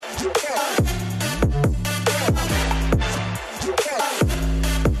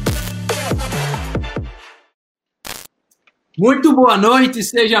Muito boa noite,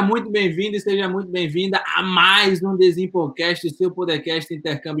 seja muito bem-vindo e seja muito bem-vinda a mais um Desimpocast, seu podcast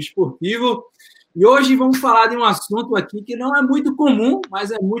intercâmbio esportivo. E hoje vamos falar de um assunto aqui que não é muito comum,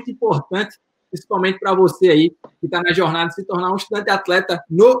 mas é muito importante, principalmente para você aí que está na jornada de se tornar um estudante atleta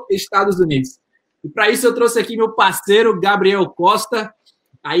nos Estados Unidos. E para isso eu trouxe aqui meu parceiro Gabriel Costa,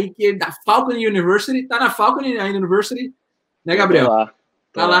 aí que é da Falcon University, está na Falcon University, né, Gabriel?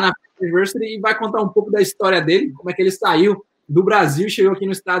 Está lá na University e vai contar um pouco da história dele, como é que ele saiu do Brasil, chegou aqui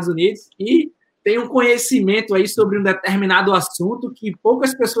nos Estados Unidos e tem um conhecimento aí sobre um determinado assunto que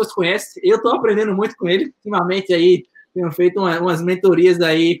poucas pessoas conhecem. Eu estou aprendendo muito com ele. Ultimamente aí tenho feito umas mentorias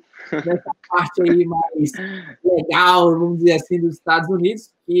aí nessa parte aí mais legal, vamos dizer assim, dos Estados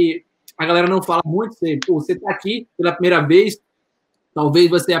Unidos, que a galera não fala muito. Você está aqui pela primeira vez, talvez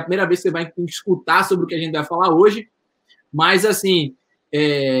você é a primeira vez que você vai escutar sobre o que a gente vai falar hoje, mas assim,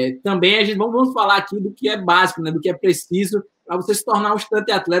 também a gente vamos falar aqui do que é básico, né, do que é preciso para você se tornar um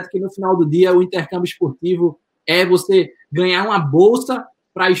estudante atleta, que no final do dia o intercâmbio esportivo é você ganhar uma bolsa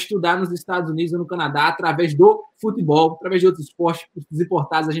para estudar nos Estados Unidos ou no Canadá através do futebol, através de outros esportes. Os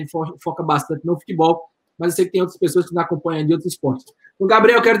importados a gente foca bastante no futebol, mas eu sei que tem outras pessoas que nos acompanham de outros esportes. Então,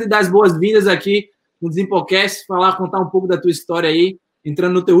 Gabriel, eu quero te dar as boas-vindas aqui no Desimpocast, contar um pouco da tua história aí,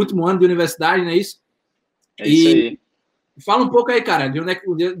 entrando no teu último ano de universidade, não é isso? É isso aí. Fala um pouco aí, cara, de onde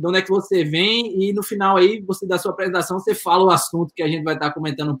é que você vem e no final aí, você da sua apresentação, você fala o assunto que a gente vai estar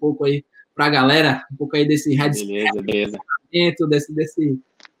comentando um pouco aí para a galera, um pouco aí desse Beleza.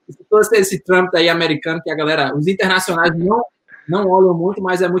 todo esse trâmite aí americano que a galera, os internacionais não olham muito,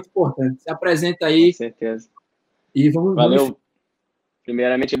 mas é muito importante. Se apresenta aí. Com certeza. E vamos. Valeu.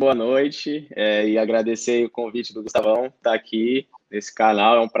 Primeiramente, boa noite e agradecer o convite do Gustavão estar aqui nesse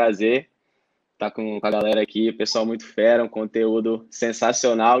canal, é um prazer estar com a galera aqui, pessoal muito fera, um conteúdo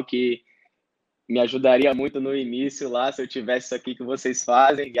sensacional que me ajudaria muito no início lá, se eu tivesse isso aqui que vocês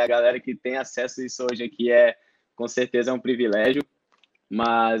fazem, e a galera que tem acesso a isso hoje aqui com certeza é um privilégio.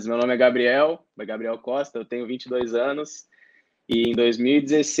 Mas meu nome é Gabriel Costa, eu tenho 22 anos e em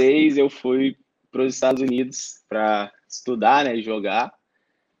 2016 eu fui para os Estados Unidos para estudar, né, e jogar.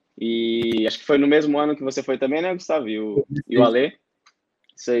 E acho que foi no mesmo ano que você foi também, né, Gustavo? E o Ale?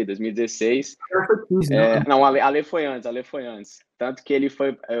 Isso aí, 2016. Não, o Ale foi antes. Tanto que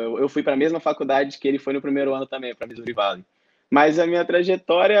eu fui para a mesma faculdade que ele foi no primeiro ano também, para Missouri Valley. Mas a minha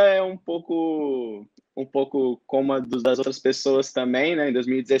trajetória é um pouco como a das outras pessoas também, né? Em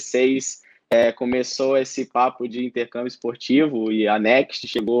 2016 começou esse papo de intercâmbio esportivo e a Next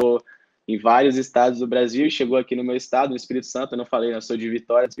chegou em vários estados do Brasil, chegou aqui no meu estado, no Espírito Santo. Eu não falei, eu sou de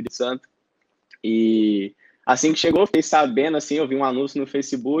Vitória, Espírito Santo. E assim que chegou, fiquei sabendo, assim, eu vi um anúncio no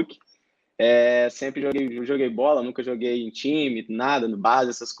Facebook. Sempre joguei bola, nunca joguei em time, nada, no base,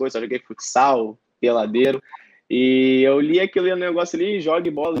 essas coisas, só joguei futsal, peladeiro. E eu li aquele negócio ali, jogue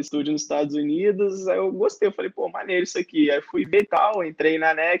bola, estude nos Estados Unidos. Aí eu gostei, eu falei, pô, maneiro isso aqui. Aí fui ver e tal, entrei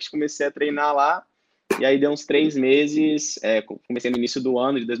na Next, comecei a treinar lá. E aí deu uns 3 meses, comecei no início do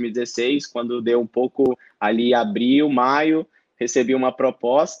ano de 2016, quando deu um pouco ali, abril, maio, recebi uma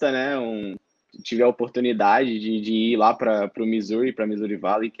proposta, né? Tive a oportunidade de ir lá para o Missouri, para Missouri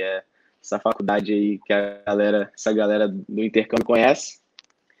Valley, que é essa faculdade aí que essa galera do intercâmbio conhece.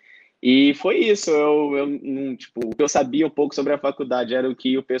 E foi isso, o que eu sabia um pouco sobre a faculdade era o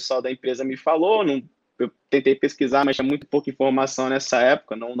que o pessoal da empresa me falou, eu tentei pesquisar, mas tinha muito pouca informação nessa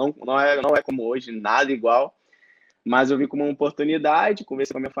época, não é como hoje, nada igual, mas eu vi como uma oportunidade,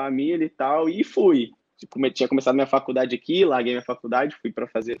 conversei com a minha família e tal, e fui. Tinha começado minha faculdade aqui, larguei minha faculdade, fui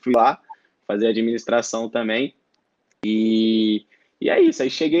lá fazer administração também, e é isso,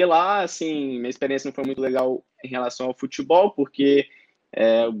 aí cheguei lá, assim, minha experiência não foi muito legal em relação ao futebol, porque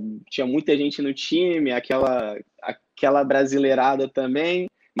tinha muita gente no time, aquela brasileirada também,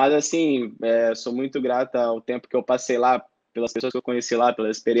 mas assim, sou muito grato ao tempo que eu passei lá, pelas pessoas que eu conheci lá, pela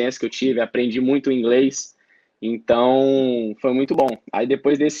experiência que eu tive, aprendi muito inglês, então foi muito bom. Aí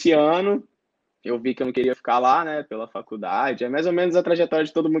depois desse ano, eu vi que eu não queria ficar lá, né, pela faculdade, é mais ou menos a trajetória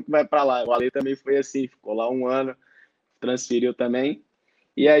de todo mundo que vai para lá. O Ale também foi assim, ficou lá um ano, transferiu também,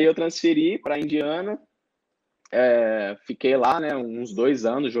 e aí eu transferi para Indiana. Fiquei lá, né, uns 2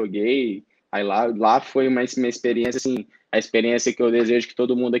 anos, joguei. Aí lá foi uma experiência, assim, a experiência que eu desejo que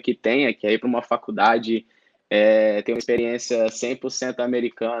todo mundo aqui tenha, que é ir para uma faculdade, ter uma experiência 100%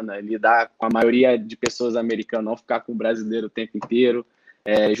 americana, lidar com a maioria de pessoas americanas, não ficar com o brasileiro o tempo inteiro,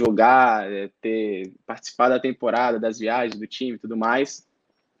 jogar, participar da temporada, das viagens, do time e tudo mais.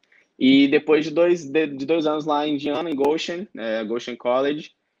 E depois de dois anos lá em Indiana, em Goshen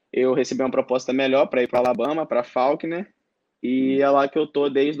College, eu recebi uma proposta melhor para ir para Alabama, para Faulkner, e é lá que eu tô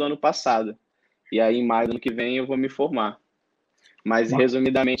desde o ano passado. E aí, em maio do ano que vem, eu vou me formar. Mas,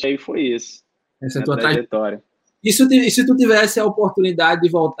 resumidamente, aí foi isso, Essa é a minha tua trajetória. E se tu tivesse a oportunidade de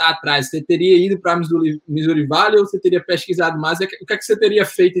voltar atrás, você teria ido para Missouri Valley ou você teria pesquisado mais? O que é que você teria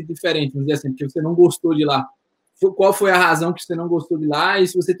feito de diferente, vamos dizer assim, porque você não gostou de lá? Qual foi a razão que você não gostou de lá? E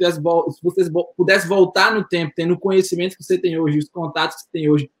se você pudesse voltar no tempo, tendo o conhecimento que você tem hoje, os contatos que você tem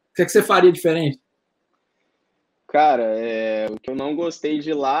hoje, o que é que você faria diferente? Cara, o que eu não gostei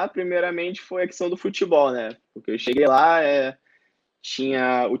de lá, primeiramente, foi a questão do futebol, né? Porque eu cheguei lá,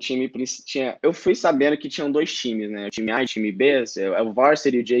 tinha o time tinha, eu fui sabendo que tinham dois times, né? O time A e o time B, o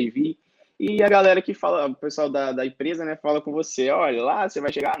Varsity e o JV. E a galera que fala, o pessoal da empresa, né, fala com você, olha, lá você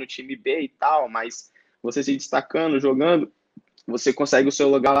vai chegar no time B e tal, mas você se destacando, jogando, você consegue o seu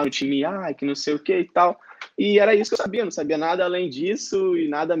lugar lá no time A, que não sei o que e tal. E era isso que eu sabia, não sabia nada além disso e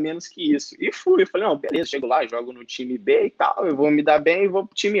nada menos que isso. E fui, eu falei, não, beleza, chego lá, jogo no time B e tal, eu vou me dar bem e vou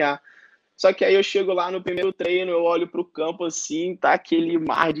pro time A. Só que aí eu chego lá no primeiro treino, eu olho pro campo assim, tá aquele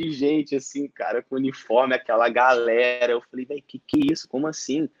mar de gente, assim, cara, com uniforme, aquela galera. Eu falei, velho, que é isso? Como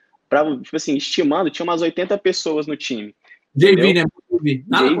assim? Tipo assim, estimando, tinha umas 80 pessoas no time. JV, Entendeu? né? JV.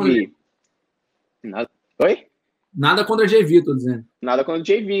 JV. Oi? Nada contra JV, eu tô dizendo. Nada contra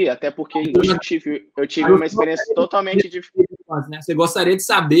JV, até porque eu tive uma experiência totalmente diferente. Né? Você gostaria de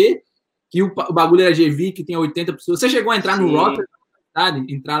saber que o bagulho era JV, que tem 80 pessoas. Você chegou a entrar no roster da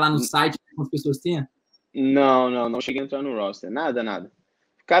universidade? Entrar lá no site, quantas pessoas tinha? Não cheguei a entrar no roster. Nada.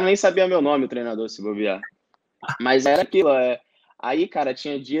 O cara nem sabia meu nome, o treinador, se bobear. Mas era aquilo, Aí, cara,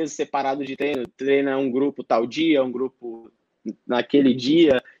 tinha dias separados de treino. Treina um grupo tal dia, um grupo naquele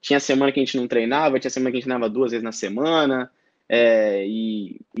dia. Tinha semana que a gente não treinava, tinha semana que a gente treinava 2 vezes na semana.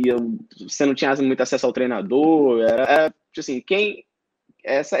 Você não tinha muito acesso ao treinador. Tipo assim,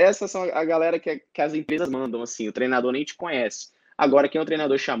 essa são a galera que as empresas mandam, assim. O treinador nem te conhece. Agora, quem o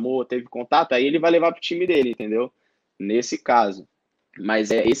treinador chamou, teve contato, aí ele vai levar pro time dele, entendeu? Nesse caso. Mas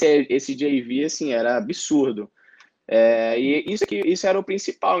esse JV, assim, era absurdo. E isso era o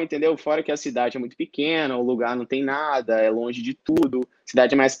principal, entendeu? Fora que a cidade é muito pequena, o lugar não tem nada, é longe de tudo. A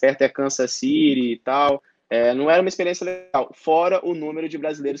cidade mais perto é Kansas City e tal. Não era uma experiência legal. Fora o número de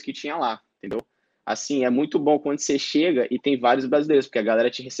brasileiros que tinha lá, entendeu? Assim, é muito bom quando você chega e tem vários brasileiros, porque a galera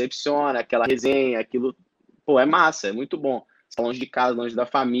te recepciona, aquela resenha, aquilo, pô, é massa, é muito bom. Você tá longe de casa, longe da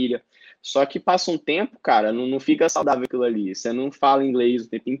família. Só que passa um tempo, cara, não fica saudável aquilo ali. Você não fala inglês o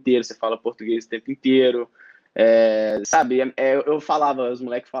tempo inteiro, você fala português o tempo inteiro. Sabe, eu falava, os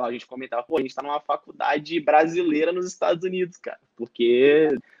moleques falavam, a gente comentava, pô, a gente tá numa faculdade brasileira nos Estados Unidos, cara, porque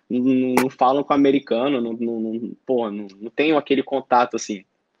não falam com americano, não tenho aquele contato assim.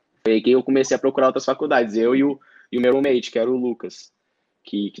 Foi aí que eu comecei a procurar outras faculdades, eu e o meu roommate, que era o Lucas,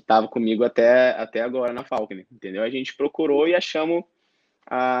 que tava comigo até agora na Faulkner, entendeu? A gente procurou e achamos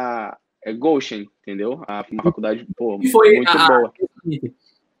a Goshen, entendeu? Uma faculdade, pô, muito boa.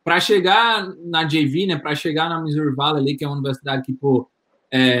 Para chegar na JV, né, para chegar na Missouri Valley, ali, que é uma universidade que, pô,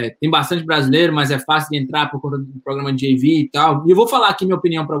 tem bastante brasileiro, mas é fácil de entrar por conta do programa de JV e tal. E eu vou falar aqui minha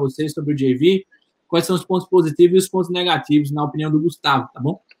opinião para vocês sobre o JV, quais são os pontos positivos e os pontos negativos, na opinião do Gustavo, tá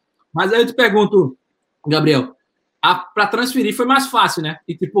bom? Mas aí eu te pergunto, Gabriel, para transferir foi mais fácil, né?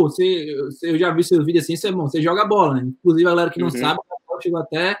 E, tipo, eu já vi seus vídeos assim, isso é bom, você joga bola, né? Inclusive, a galera que não sabe, chegou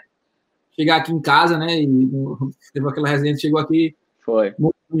até chegar aqui em casa, né? E teve aquela resenha, chegou aqui.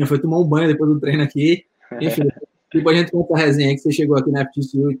 Foi tomar um banho depois do treino aqui. Enfim, depois a gente conta a resenha que você chegou aqui na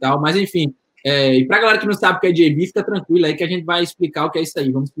FTCU e tal. Mas, enfim, e para a galera que não sabe o que é JV, fica tranquilo aí que a gente vai explicar o que é isso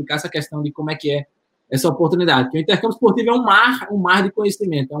aí. Vamos explicar essa questão de como é que é essa oportunidade. Porque o intercâmbio esportivo é um mar de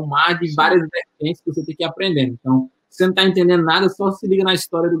conhecimento, é um mar de várias vertentes que você tem que ir aprendendo. Então, se você não está entendendo nada, só se liga na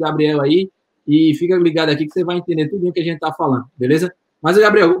história do Gabriel aí e fica ligado aqui que você vai entender tudo o que a gente está falando, beleza? Mas,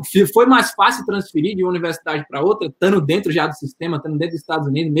 Gabriel, foi mais fácil transferir de uma universidade para outra, estando dentro já do sistema, estando dentro dos Estados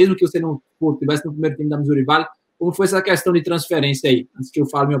Unidos, mesmo que você não estivesse no primeiro time da Missouri Valley? Como foi essa questão de transferência aí? Antes que eu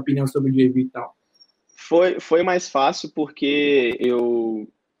fale minha opinião sobre o JV e tal. Foi mais fácil porque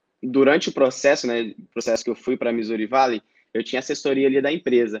durante o processo, né, que eu fui para Missouri Valley, eu tinha assessoria ali da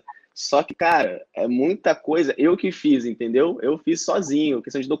empresa. Só que, cara, é muita coisa eu que fiz, entendeu? Eu fiz sozinho,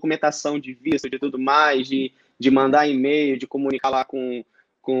 questão de documentação de visto, de tudo mais, de mandar e-mail, de comunicar lá com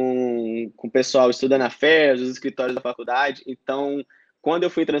o pessoal estudando affairs, os escritórios da faculdade. Então, quando eu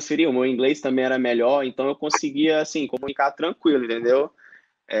fui transferir, o meu inglês também era melhor, então eu conseguia, assim, comunicar tranquilo, entendeu?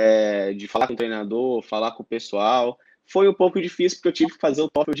 De falar com o treinador, falar com o pessoal. Foi um pouco difícil porque eu tive que fazer o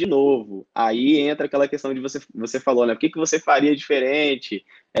TOEFL de novo. Aí entra aquela questão de você falou, né? O que você faria diferente?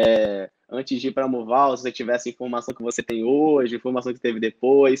 antes de ir para a Moval, se você tivesse a informação que você tem hoje, a informação que teve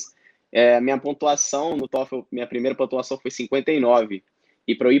depois. Minha pontuação no TOEFL, minha primeira pontuação foi 59.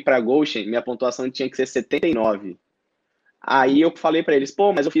 E para eu ir para a Goshen, minha pontuação tinha que ser 79. Aí eu falei para eles,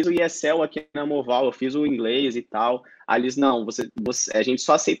 pô, mas eu fiz o ESL aqui na Moval, eu fiz o inglês e tal. Aí eles, não, a gente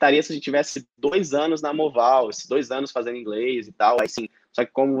só aceitaria se a gente tivesse 2 anos na Moval, esses 2 anos fazendo inglês e tal. Aí sim, só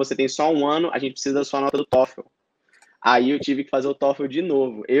que como você tem só 1 ano, a gente precisa da sua nota do TOEFL. Aí eu tive que fazer o TOEFL de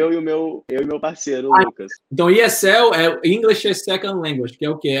novo, eu e o meu parceiro, o Lucas. Então, ESL é English as Second Language, que é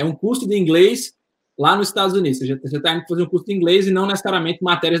o quê? É um curso de inglês lá nos Estados Unidos. Você está indo fazer um curso de inglês e não necessariamente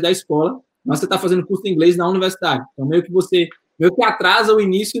matérias da escola, mas você está fazendo curso de inglês na universidade. Então, meio que atrasa o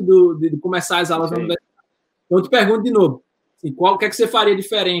início de começar as aulas na universidade. Então, eu te pergunto de novo, assim, o que é que você faria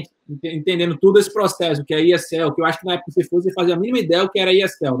diferente, entendendo todo esse processo, que é ESL, que eu acho que na época que você foi, você fazia a mínima ideia do que era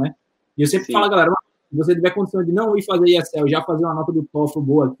ESL, né? E eu sempre falo, galera, se você tiver condição de não ir fazer ESL, já fazer uma nota do TOEFL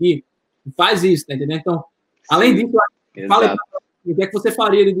boa aqui, faz isso, tá entendendo? Então, além disso, fala aí, o que é que você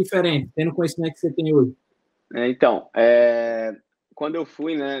faria de diferente, tendo o conhecimento que você tem hoje? Então, quando eu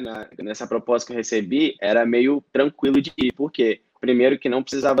fui, né, nessa proposta que eu recebi, era meio tranquilo de ir. Por quê? Primeiro que não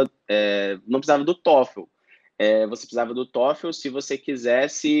precisava do TOEFL. Você precisava do TOEFL se você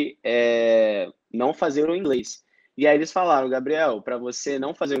quisesse não fazer o inglês. E aí eles falaram, Gabriel, para você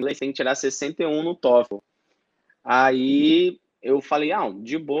não fazer o inglês, tem que tirar 61 no TOEFL. Aí eu falei,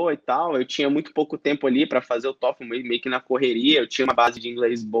 de boa e tal. Eu tinha muito pouco tempo ali para fazer o TOEFL, meio que na correria. Eu tinha uma base de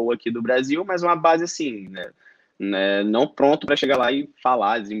inglês boa aqui do Brasil, mas uma base assim, né, não pronto para chegar lá e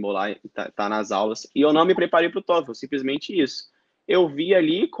falar, desembolar, tá nas aulas. E eu não me preparei para o TOEFL, simplesmente isso. Eu vi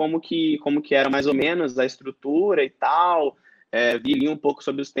ali como que era mais ou menos a estrutura e tal, vi ali um pouco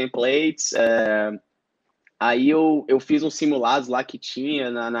sobre os templates, aí eu fiz uns simulados lá que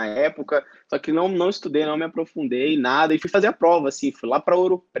tinha na época, só que não estudei, não me aprofundei, nada, e fui fazer a prova, assim, fui lá para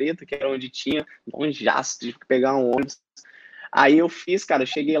Ouro Preto, que era onde tinha, longeaço, tive que pegar um ônibus. Aí eu fiz, cara, eu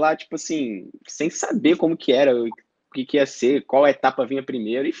cheguei lá, tipo assim, sem saber como que era, o que ia ser, qual etapa vinha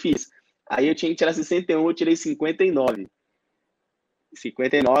primeiro, e fiz. Aí eu tinha que tirar 61, eu tirei 59.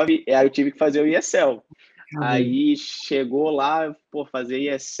 59, aí eu tive que fazer o ESL. Aí chegou lá, fazer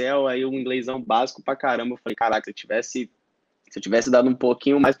ESL, aí um inglêsão básico pra caramba. Eu falei, caraca, se eu tivesse dado um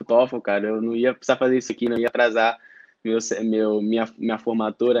pouquinho mais pro TOEFL, cara, eu não ia precisar fazer isso aqui, não ia atrasar minha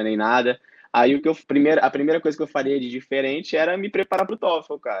formatura nem nada. Aí a primeira coisa que eu faria de diferente era me preparar pro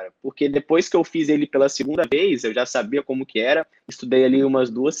TOEFL, cara. Porque depois que eu fiz ele pela segunda vez, eu já sabia como que era, estudei ali umas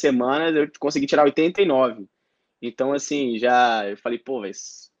 2 semanas, eu consegui tirar 89. Então, assim, eu falei, pô,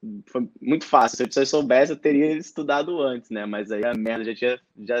 foi muito fácil. Se eu soubesse, eu teria estudado antes, né? Mas aí a merda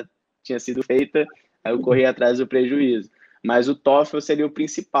já tinha sido feita, aí eu corri atrás do prejuízo. Mas o TOEFL seria o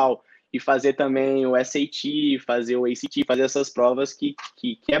principal. E fazer também o SAT, fazer o ACT, fazer essas provas que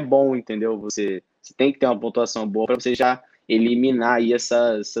é bom, entendeu? Você tem que ter uma pontuação boa para você já eliminar aí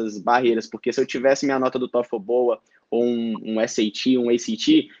essas barreiras. Porque se eu tivesse minha nota do TOEFL boa, ou um SAT, um ACT,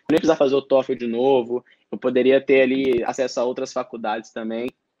 eu nem precisar fazer o TOEFL de novo, eu poderia ter ali acesso a outras faculdades também,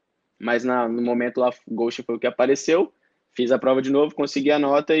 mas no momento lá, Ghost foi o que apareceu, fiz a prova de novo, consegui a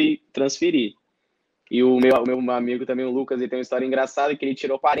nota e transferi. E o meu amigo também, o Lucas, ele tem uma história engraçada, que ele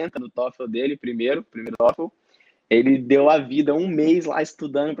tirou 40 do TOEFL dele, primeiro TOEFL. Ele deu a vida 1 mês lá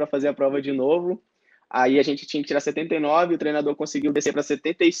estudando para fazer a prova de novo. Aí a gente tinha que tirar 79, o treinador conseguiu descer para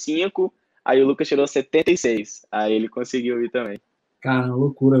 75, aí o Lucas tirou 76. Aí ele conseguiu ir também. Cara,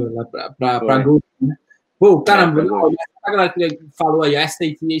 loucura, velho, pra Gol, né? Pô, caramba, a galera que falou aí,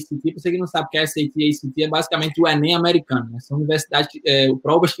 SAT e ACT, pra você que não sabe o que é SAT e ACT, é basicamente o Enem americano, né? São universidades,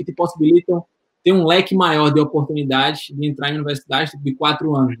 provas que te possibilitam ter um leque maior de oportunidades de entrar em universidades de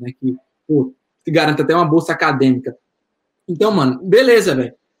 4 anos, né? Que, pô, te garante até uma bolsa acadêmica. Então, mano, beleza,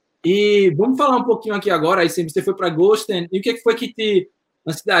 velho. E vamos falar um pouquinho aqui agora, aí você foi para Gosten, e o que foi que te...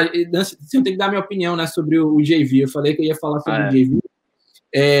 Eu tenho que dar minha opinião, né, sobre o JV. Eu falei que eu ia falar sobre o JV.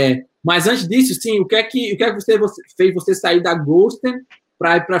 Mas antes disso, sim, o que é que você fez você sair da Gosten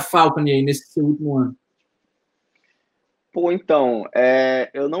para ir para Falcon aí nesse seu último ano? Pô, então,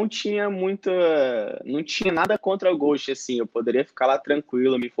 eu não tinha nada contra o Ghost, assim, eu poderia ficar lá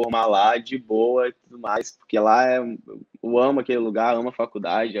tranquilo, me formar lá de boa e tudo mais, porque lá eu amo aquele lugar, amo a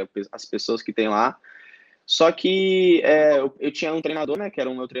faculdade, as pessoas que tem lá. Só que eu tinha um treinador, né, que era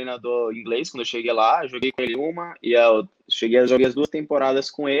o meu treinador inglês, quando eu cheguei lá, eu joguei com ele joguei as 2 temporadas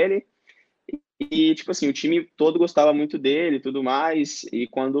com ele, e, tipo assim, o time todo gostava muito dele e tudo mais, e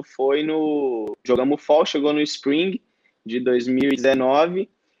quando jogamos Fall, chegou no Spring de 2019,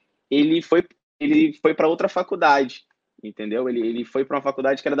 ele foi para outra faculdade, entendeu? Ele foi para uma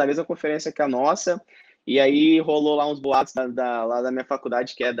faculdade que era da mesma conferência que a nossa, E aí rolou lá uns boatos lá da minha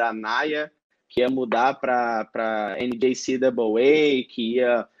faculdade, que é da NAIA, que ia mudar para NJCAA,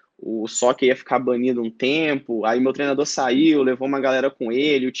 o soccer ia ficar banido um tempo. Aí meu treinador saiu, levou uma galera com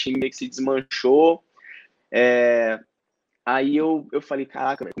ele, o time meio que se desmanchou. Aí eu falei,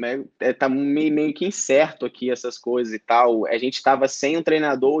 caraca, tá meio que incerto aqui essas coisas e tal. A gente estava sem um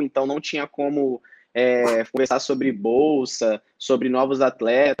treinador, então não tinha como conversar sobre bolsa, sobre novos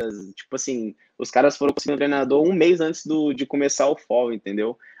atletas. Tipo assim, os caras foram conseguir um treinador um mês antes de começar o fall,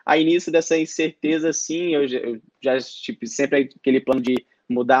 entendeu? Aí, nisso dessa incerteza, assim, eu já tipo, sempre aquele plano de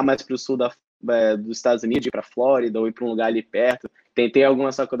mudar mais para o sul dos Estados Unidos, ir para a Flórida ou ir para um lugar ali perto. Tentei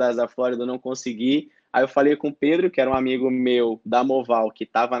algumas faculdades da Flórida, não consegui. Aí eu falei com o Pedro, que era um amigo meu da Moval, que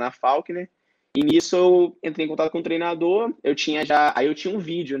estava na Falkner, e nisso eu entrei em contato com o treinador. Aí eu tinha um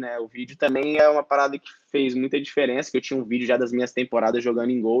vídeo, né? O vídeo também é uma parada que fez muita diferença, que eu tinha um vídeo já das minhas temporadas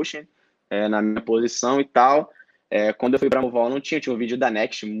jogando em Goshen, na minha posição e tal. Quando eu fui para Moval, não tinha um vídeo da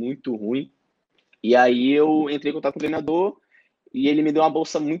Next muito ruim. E aí eu entrei em contato com o treinador e ele me deu uma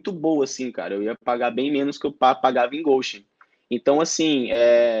bolsa muito boa, assim, cara. Eu ia pagar bem menos que eu pagava em Goshen. Então, assim,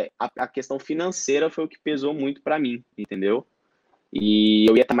 a questão financeira foi o que pesou muito para mim, entendeu? E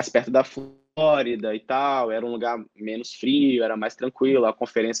eu ia estar mais perto da Flórida e tal, era um lugar menos frio, era mais tranquilo, a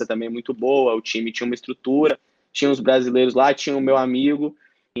conferência também é muito boa, o time tinha uma estrutura, tinha os brasileiros lá, tinha o meu amigo,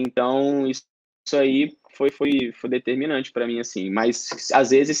 então isso aí foi determinante para mim, assim. Mas,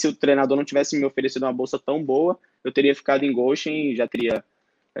 às vezes, se o treinador não tivesse me oferecido uma bolsa tão boa, eu teria ficado em Goshen e já teria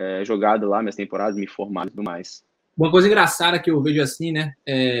jogado lá minhas temporadas, me formado e tudo mais. Uma coisa engraçada que eu vejo assim, né?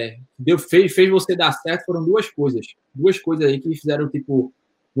 Fez você dar certo foram duas coisas. Duas coisas aí que fizeram, tipo,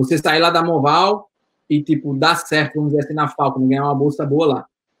 você sair lá da Moval e, tipo, dar certo, vamos dizer assim, na Falcon, ganhar uma bolsa boa lá.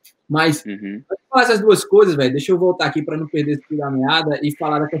 Mas, pra falar essas duas coisas, velho, deixa eu voltar aqui para não perder esse fio da meada e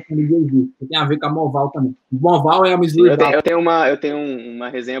falar da questão do JV, que tem a ver com a Moval também. O Moval é a Missouri Valley. Eu tenho uma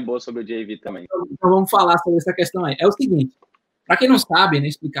resenha boa sobre o JV também. Então vamos falar sobre essa questão aí. É o seguinte, para quem não sabe, né,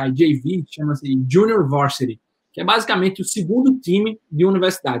 explicar, JV chama-se Junior Varsity, que é basicamente o segundo time de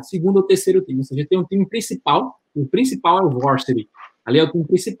universidade, segundo ou terceiro time. Ou seja, tem um time principal, o principal é o Varsity, ali é o time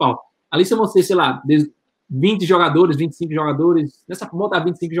principal. Ali são você, sei lá, 20 jogadores, 25 jogadores, nessa moda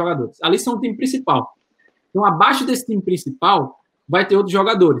 25 jogadores. Ali são o time principal. Então, abaixo desse time principal, vai ter outros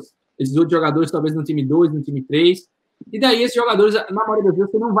jogadores. Esses outros jogadores, talvez no time 2, no time 3. E daí, esses jogadores, na maioria das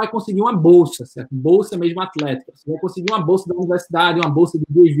vezes, você não vai conseguir uma bolsa, certo? Bolsa mesmo atlética. Você vai conseguir uma bolsa da universidade, uma bolsa do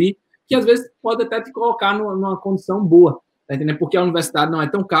JV, que às vezes pode até te colocar numa condição boa, tá entendendo? Porque a universidade não é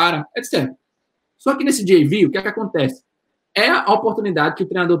tão cara, etc. Só que nesse JV, o que é que acontece? É a oportunidade que o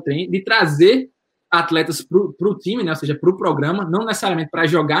treinador tem de trazer atletas para o time, né? Ou seja, para o programa, não necessariamente para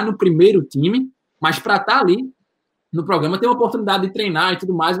jogar no primeiro time, mas para estar ali no programa, ter uma oportunidade de treinar e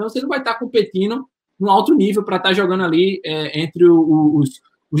tudo mais, mas você não vai estar competindo no alto nível para estar jogando ali entre os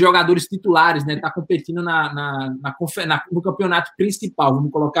jogadores titulares, né? Estar competindo no campeonato principal,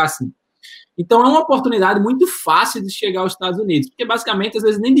 vamos colocar assim. Então, é uma oportunidade muito fácil de chegar aos Estados Unidos, porque basicamente, às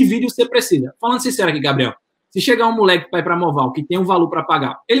vezes, nem de vídeo você precisa. Falando sincero aqui, Gabriel, se chegar um moleque para ir para Moval, que tem um valor para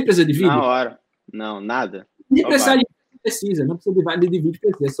pagar, ele precisa de vídeo? Na hora. Não, nada. Não precisa de vídeo, precisa,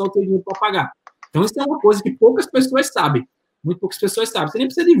 é só ter dinheiro para pagar. Então, isso é uma coisa que poucas pessoas sabem. Muito poucas pessoas sabem. Você nem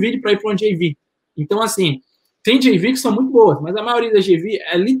precisa de vídeo para ir para um JV. Então, assim, tem JV que são muito boas, mas a maioria das JV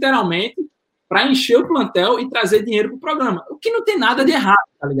é literalmente para encher o plantel e trazer dinheiro para o programa. O que não tem nada de errado,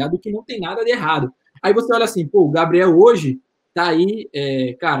 tá ligado? O que não tem nada de errado. Aí você olha assim, pô, o Gabriel hoje tá aí,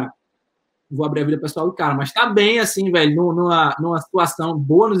 cara, vou abrir a vida pessoal do cara, mas tá bem, assim, velho, numa situação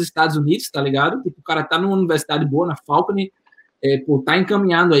boa nos Estados Unidos, tá ligado? Tipo, o cara tá numa universidade boa, na Falcone, tá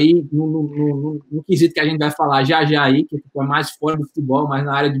encaminhando aí no quesito que a gente vai falar já aí, que é mais fora do futebol, mais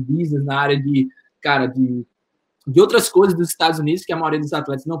na área de business, na área de, cara, de outras coisas dos Estados Unidos, que a maioria dos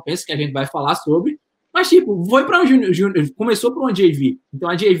atletas não pensa que a gente vai falar sobre, mas, tipo, foi para um junior, começou para uma JV. Então,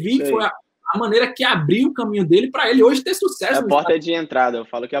 a JV foi a maneira que abriu o caminho dele para ele hoje ter sucesso. É a porta de entrada, eu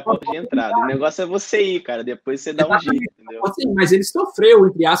falo que é a porta de entrada. O negócio é você ir, cara, depois você dá um jeito, entendeu? Mas ele sofreu,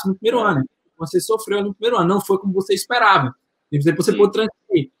 entre aspas, no primeiro ano. Você sofreu no primeiro ano, não foi como você esperava. Você pôde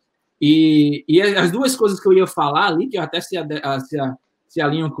transferir. E as duas coisas que eu ia falar ali, que até se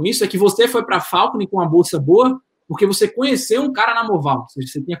alinham com isso, é que você foi para a Falcone com uma bolsa boa, porque você conheceu um cara na Moval. Ou seja,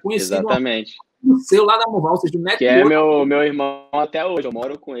 você tinha conhecido Exatamente. O seu lá da Moval, ou seja, o que é meu irmão até hoje, eu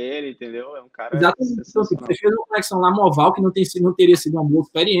moro com ele, entendeu? É um cara. Exatamente. Então, você fez uma conexão lá Moval que não teria sido uma boa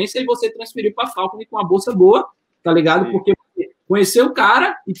experiência e você transferiu para a Falcone com uma bolsa boa, tá ligado? Sim. Porque você conheceu o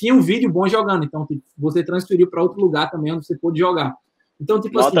cara e tinha um vídeo bom jogando, então você transferiu para outro lugar também onde você pôde jogar. Então,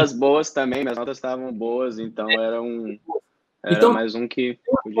 tipo notas boas também, minhas notas estavam boas, então era um. Era então, mais um que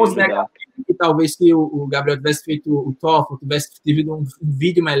podia considera ajudar. que talvez se o Gabriel tivesse feito o TOEFL, tivesse tido um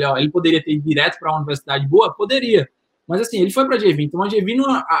vídeo melhor, ele poderia ter ido direto para uma universidade boa? Poderia. Mas assim, ele foi para a GV. Então a GV, não,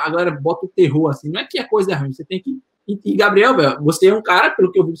 a galera bota o terror assim. Não é que a coisa é ruim, você tem que... E Gabriel, você é um cara,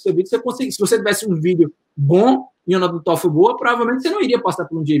 pelo que eu vi do seu vídeo, você consegue, se você tivesse um vídeo bom e uma nota do TOEFL boa, provavelmente você não iria passar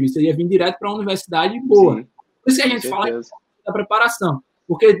por um GV, você ia vir direto para uma universidade boa. Sim, por isso que a gente fala da preparação.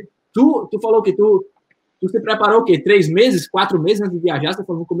 Porque tu falou que tu se preparou o quê? 3 meses, 4 meses antes de viajar? Você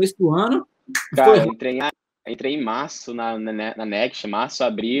falou no começo do ano. Cara, entrei em março na Next, março,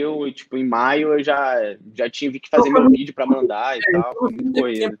 abril, e tipo, em maio eu já tive que fazer meu vídeo para mandar e tal. Foi muito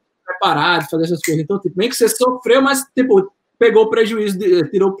corrido. Preparado, fazer essas coisas. Então, tipo, meio que você sofreu, mas tipo, pegou o prejuízo,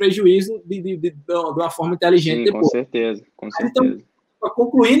 tirou o prejuízo de uma forma inteligente. Sim, depois. Com certeza. Então,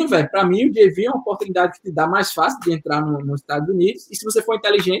 concluindo, velho, para mim o JV é uma oportunidade que te dá mais fácil de entrar nos Estados Unidos. E se você for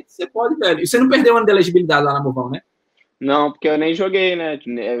inteligente, você pode, velho. E você não perdeu o ano de elegibilidade lá na Movão, né? Não, porque eu nem joguei, né?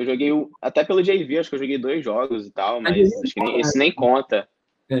 Eu joguei até pelo JV, acho que eu joguei 2 jogos e tal, mas acho que esse nem conta.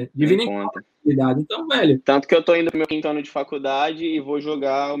 JV nem conta. Então, velho. Tanto que eu tô indo pro meu 5º ano de faculdade e vou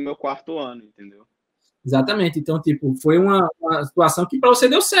jogar o meu 4º ano, entendeu? Exatamente. Então, tipo, foi uma situação que para você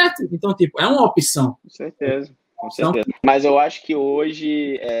deu certo. Então, tipo, é uma opção. Com certeza. Mas eu acho que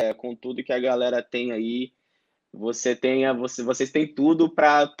hoje, com tudo que a galera tem aí, vocês têm tudo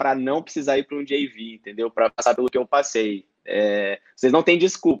para não precisar ir para um JV, entendeu? Para passar pelo que eu passei. Vocês não têm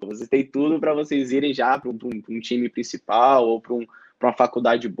desculpa, vocês têm tudo para vocês irem já para um time principal ou para uma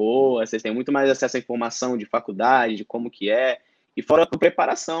faculdade boa. Vocês têm muito mais acesso à informação de faculdade, de como que é. E fora a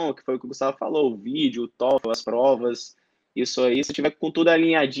preparação, que foi o que o Gustavo falou, o vídeo, o TOEFL, as provas, isso aí, se tiver com tudo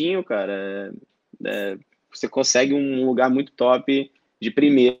alinhadinho, cara, você consegue um lugar muito top de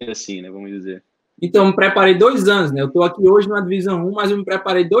primeira, assim, né, vamos dizer. Então, eu me preparei 2 anos, né? Eu estou aqui hoje na Divisão 1, mas eu me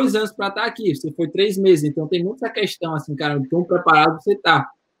preparei 2 anos para estar aqui. Você foi 3 meses, então tem muita questão, assim, cara, de quão preparado você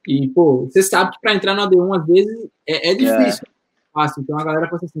está. E, pô, você sabe que para entrar no AD1, às vezes, é difícil. Fácil. Então, a galera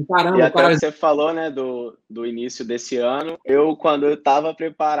pensa assim, caramba... E até que você falou, né, do início desse ano, quando eu estava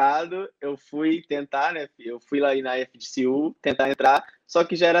preparado, eu fui tentar, né, eu fui lá na FGCU tentar entrar, só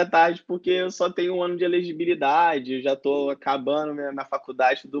que já era tarde porque eu só tenho 1 ano de elegibilidade, eu já estou acabando minha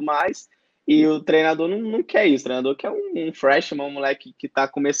faculdade e tudo mais, e o treinador não quer isso, o treinador quer um freshman, um moleque que está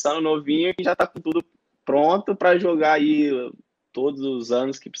começando novinho, que já está com tudo pronto para jogar aí todos os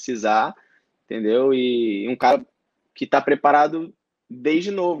anos que precisar, entendeu? E um cara que está preparado desde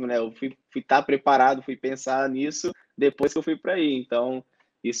novo, né? Eu fui estar preparado, fui pensar nisso depois que eu fui para aí. Então,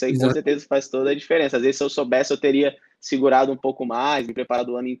 isso aí com certeza faz toda a diferença. Às vezes, se eu soubesse, eu teria segurado um pouco mais, me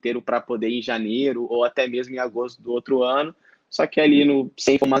preparado o ano inteiro para poder ir em janeiro ou até mesmo em agosto do outro ano. Só que ali,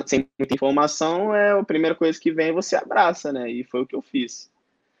 sem muita informação, a primeira coisa que vem você abraça, né? E foi o que eu fiz.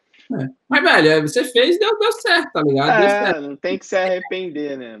 Mas, velho, você fez e deu certo, tá ligado? Deu certo. Não tem que se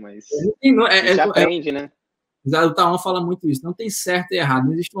arrepender, né? Mas a gente aprende, né? O Taon fala muito isso. Não tem certo e errado.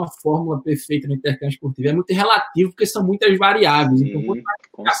 Não existe uma fórmula perfeita no intercâmbio esportivo. É muito relativo, porque são muitas variáveis. Sim, então,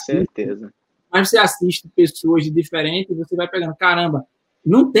 com certeza. Mas você assiste pessoas diferentes, você vai pegando, caramba,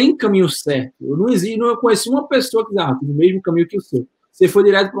 não tem caminho certo. Eu conheci uma pessoa que tem o mesmo caminho que o seu. Você foi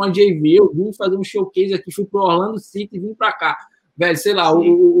direto para uma JV, eu vim fazer um showcase aqui, fui para Orlando City e vim para cá. Velho, sei lá,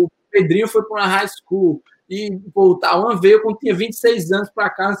 o Pedrinho foi para uma high school e o Taon veio quando tinha 26 anos para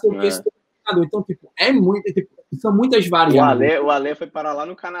cá, não sei o que. Então, tipo, são muitas variáveis. O Ale foi parar lá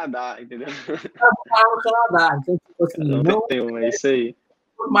no Canadá, entendeu? Parar no Canadá. Então, tipo assim, é isso aí.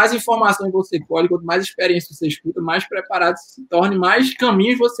 Quanto mais informação você colhe, quanto mais experiência você escuta, mais preparado você se torne, mais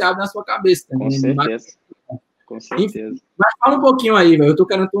caminhos você abre na sua cabeça. Com certeza. Com certeza. Enfim, mas fala um pouquinho aí, velho. Eu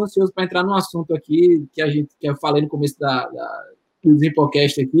tô ansioso para entrar num assunto aqui que eu falei no começo do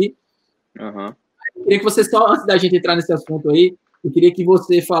Desimporcast aqui. Eu queria que você, só antes da gente entrar nesse assunto aí, eu queria que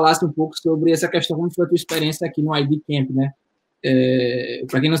você falasse um pouco sobre essa questão, como foi a tua experiência aqui no ID Camp, né?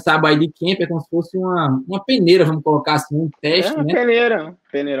 Para quem não sabe, o ID Camp é como se fosse uma peneira, vamos colocar assim, um teste, né? Peneirão.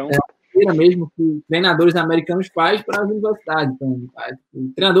 Peneira mesmo que treinadores americanos fazem para as universidades. Então, o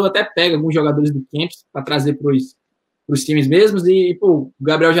treinador até pega alguns jogadores do campus para trazer para os times mesmos e, pô, o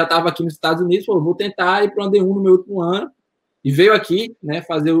Gabriel já estava aqui nos Estados Unidos, falou, vou tentar ir para o D1 no meu último ano, e veio aqui, né,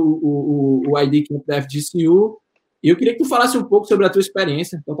 fazer o ID Camp da FGCU. E eu queria que tu falasse um pouco sobre a tua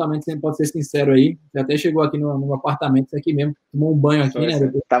experiência, totalmente, você pode ser sincero aí. Você até chegou aqui no apartamento aqui mesmo, tomou um banho aqui,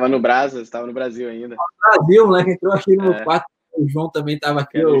 né? Estava no Brasil ainda. No Brasil, né? Que entrou aqui no meu quarto, o João também estava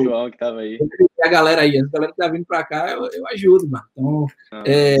aqui. O João que estava aí. A galera aí, a galera que tá vindo para cá, eu ajudo, mano. Então,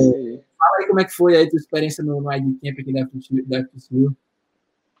 fala aí como é que foi aí a tua experiência no ID Camp aqui da FGCU.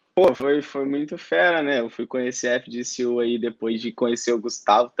 Pô, foi muito fera, né? Eu fui conhecer a FGCU aí depois de conhecer o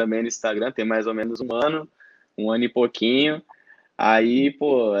Gustavo também no Instagram, tem mais ou menos um ano. um ano e pouquinho. Aí,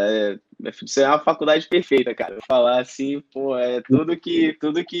 pô, isso é uma faculdade perfeita, cara. Eu falar assim, pô, é tudo que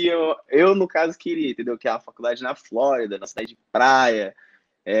eu, no caso, queria, entendeu? Que é uma faculdade na Flórida, na cidade de praia,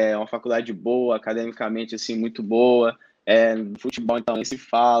 é uma faculdade boa, academicamente, assim, muito boa. No futebol, então, nem se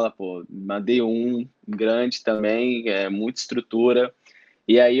fala, pô, mandei um grande também, muita estrutura.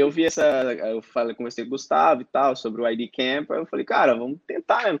 E aí eu falei, conversei com o Gustavo e tal, sobre o ID Camp, aí eu falei, cara, vamos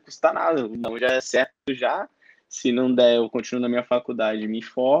tentar, né? Não custa nada, não já é certo já. Se não der, eu continuo na minha faculdade, me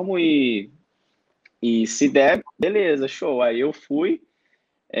formo e se der, beleza, show. Aí eu fui,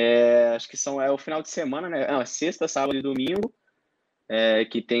 acho que é o final de semana, né? Não, é sexta, sábado e domingo,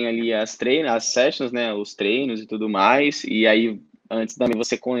 que tem ali as sessions, né? Os treinos e tudo mais. E aí, antes também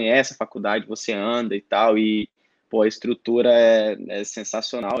você conhece a faculdade, você anda e tal, e pô, a estrutura é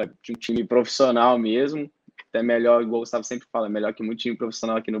sensacional, é de um time profissional mesmo, até melhor, igual o Gustavo sempre fala, é melhor que muito time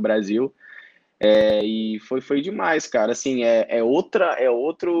profissional aqui no Brasil. E foi demais, cara. Assim,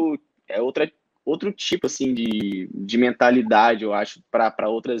 outro tipo assim de mentalidade, eu acho, para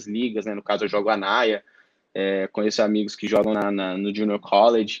outras ligas, né? No caso, eu jogo a Naia, conheço amigos que jogam no Junior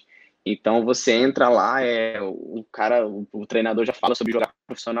College. Então você entra lá, o treinador já fala sobre jogar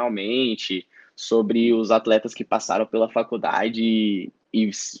profissionalmente, sobre os atletas que passaram pela faculdade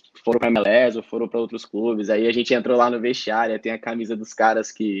e foram para MLS ou foram para outros clubes. Aí a gente entrou lá no vestiário, tem a camisa dos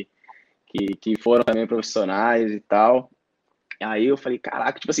caras que foram também profissionais e tal. Aí eu falei,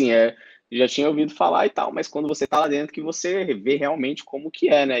 caraca, tipo assim, já tinha ouvido falar e tal, mas quando você tá lá dentro que você vê realmente como que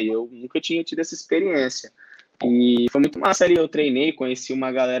é, né? E eu nunca tinha tido essa experiência. E foi muito massa ali, eu treinei, conheci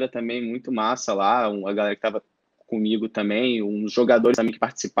uma galera também muito massa lá, uma galera que tava comigo também, uns jogadores também que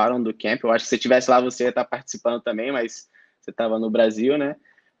participaram do camp. Eu acho que se você estivesse lá, você ia estar participando também, mas você tava no Brasil, né?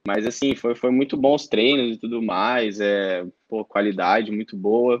 Mas assim, foi muito bom os treinos e tudo mais, pô, qualidade muito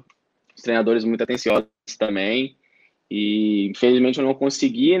boa, os treinadores muito atenciosos também. E infelizmente eu não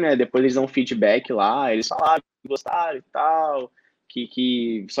consegui, né? Depois eles dão feedback lá, eles falaram que gostaram e tal,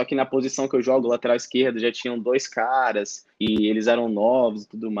 só que na posição que eu jogo, lateral esquerdo, já tinham dois caras e eles eram novos e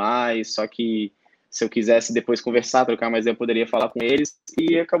tudo mais. Só que se eu quisesse depois conversar, trocar mais ideia, eu poderia falar com eles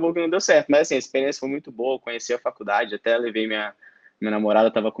e acabou que não deu certo. Mas assim, a experiência foi muito boa, conheci a faculdade, até levei minha namorada,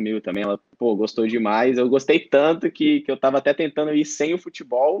 estava comigo também, ela, pô, gostou demais. Eu gostei tanto que eu estava até tentando ir sem o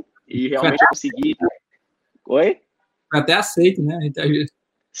futebol e realmente eu consegui. Oi? Foi até aceito, né?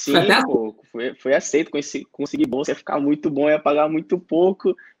 Foi até Sim, pô, foi aceito, consegui bolsa, ia ficar muito bom, ia pagar muito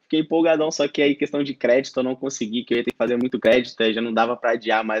pouco, fiquei empolgadão, só que aí questão de crédito eu não consegui, que eu ia ter que fazer muito crédito, aí já não dava para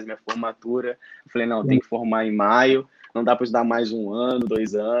adiar mais minha formatura, eu falei, não, tem que formar em maio, não dá para estudar mais 1 ano,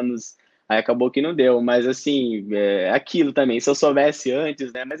 2 anos, aí acabou que não deu, mas assim, aquilo também, se eu soubesse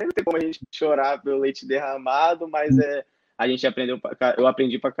antes, né, mas aí não tem como a gente chorar pelo leite derramado, mas a gente eu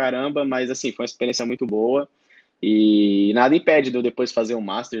aprendi pra caramba, mas assim, foi uma experiência muito boa. E nada impede de eu depois fazer um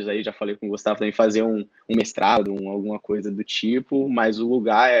Masters aí, já falei com o Gustavo também, fazer um mestrado, alguma coisa do tipo, mas o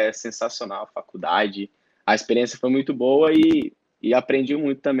lugar é sensacional, a faculdade, a experiência foi muito boa e aprendi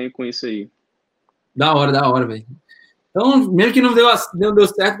muito também com isso aí. Da hora, velho. Então, mesmo que não deu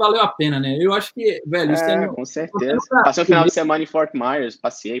certo, valeu a pena, né? Eu acho que, velho, isso Com certeza. Passei o final de semana em Fort Myers,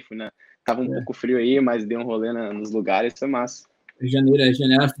 passei, tava um pouco frio aí, mas dei um rolê nos lugares, foi massa. Janeiro.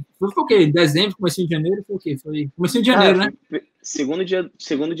 Foi o quê? Dezembro, comecinho de janeiro? Foi o quê? Foi comecinho de janeiro, né? Segundo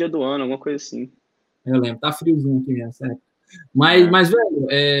dia do ano, alguma coisa assim. Eu lembro. Tá friozinho aqui, né? Certo? Mas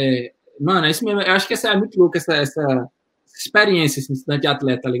velho, mano, é isso mesmo. Eu acho que essa é muito louca, essa experiência, assim, estudante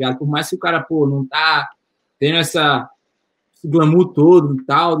atleta, tá ligado? Por mais que o cara, pô, não tá tendo esse glamour todo e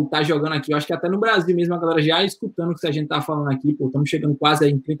tal, de tá jogando aqui. Eu acho que até no Brasil mesmo, a galera já escutando o que a gente tá falando aqui, pô, estamos chegando quase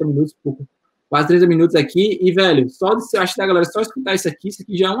aí em 30 minutos, pouco, quase 30 minutos aqui, e, velho, eu acho que a galera só escutar isso aqui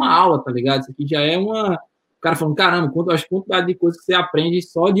já é uma aula, tá ligado? Isso aqui já é uma... O cara falando, caramba, acho que quantidade de coisas que você aprende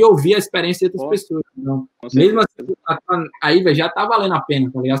só de ouvir a experiência de outras pessoas. Então, mesmo assim, aí, velho, já tá valendo a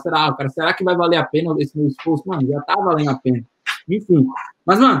pena, tá ligado? Será que vai valer a pena esse meu esforço? Mano, já tá valendo a pena. Enfim.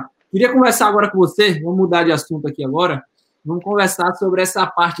 Mas, mano, queria conversar agora com você, vamos mudar de assunto aqui agora, vamos conversar sobre essa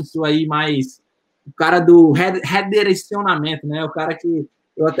parte sua aí, mais o cara do redirecionamento, né? O cara que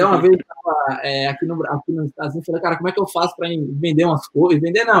eu até uma vez estava aqui nos Estados Unidos, falei, cara, como é que eu faço para vender umas coisas?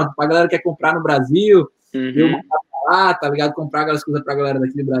 Vender não, para a galera que quer comprar no Brasil, eu mandar para lá, tá ligado? Comprar aquelas coisas para a galera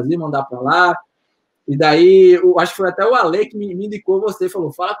daqui do Brasil, mandar para lá. E daí, eu acho que foi até o Ale que me indicou você,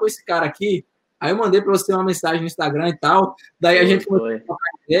 falou, fala com esse cara aqui. Aí eu mandei para você uma mensagem no Instagram e tal. Daí a gente começou a trocar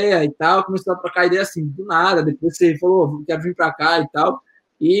ideia e tal, começou a trocar ideia assim, do nada. Depois você falou, quero vir para cá e tal.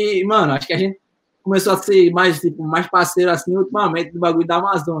 E, mano, acho que a gente começou a ser mais, tipo, mais parceiro assim ultimamente do bagulho da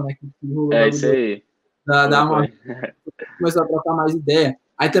Amazônia. Que rolou isso aí. começou a trocar mais ideia.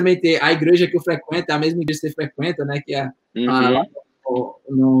 Aí também tem a igreja que eu frequento, é a mesma igreja que você frequenta, né? Que é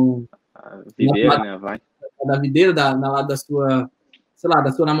Videira, né? Vai. Da videira, na lado da sua, sei lá,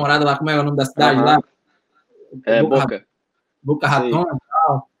 da sua namorada lá, como é o nome da cidade lá? Boca Ratona e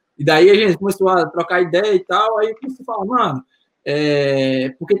tal. E daí a gente começou a trocar ideia e tal, aí você fala, mano,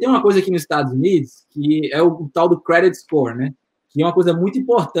 porque tem uma coisa aqui nos Estados Unidos que é o tal do credit score, né? Que é uma coisa muito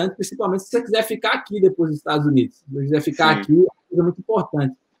importante, principalmente se você quiser ficar aqui depois dos Estados Unidos. Se você quiser ficar aqui, é uma coisa muito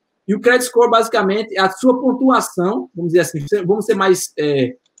importante. E o credit score, basicamente, é a sua pontuação, vamos dizer assim, vamos ser mais,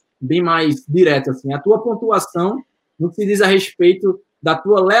 bem mais direto, assim, a tua pontuação no que se diz a respeito da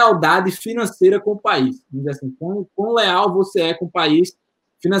tua lealdade financeira com o país. Vamos dizer assim, quão leal você é com o país,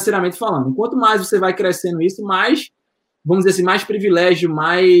 financeiramente falando. Quanto mais você vai crescendo isso, mais, vamos dizer assim, mais privilégio,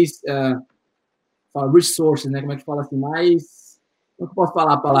 mais resources, né? Como é que fala assim? Mais... Como é que eu posso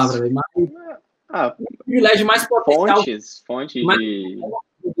falar a palavra? Mais privilégio, mais potencial. Fontes mais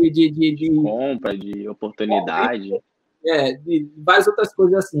de compra, de oportunidade. De várias outras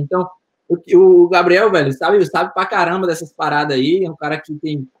coisas assim. Então, o Gabriel, velho, sabe pra caramba dessas paradas aí. É um cara que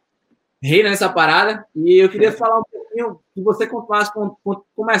tem rei nessa parada. E eu queria falar um pouquinho que você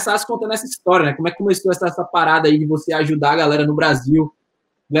começasse contando essa história, né? Como é que começou essa parada aí de você ajudar a galera no Brasil.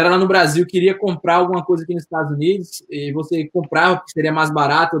 A galera lá no Brasil queria comprar alguma coisa aqui nos Estados Unidos e você comprava porque seria mais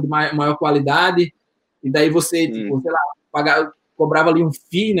barato, de maior qualidade. E daí você, tipo, sei lá, cobrava ali um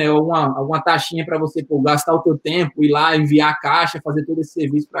FII, né? Ou alguma taxinha para você gastar o teu tempo, ir lá, enviar a caixa, fazer todo esse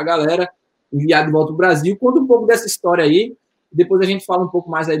serviço para a galera, enviar de volta para o Brasil. Conta um pouco dessa história aí. Depois a gente fala um pouco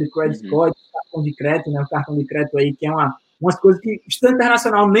mais aí do credit score, do cartão de crédito, né? O cartão de crédito aí, que é umas coisas que o Estudante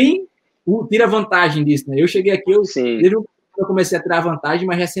Internacional nem tira vantagem disso, né? Eu cheguei aqui, eu comecei a tirar vantagem,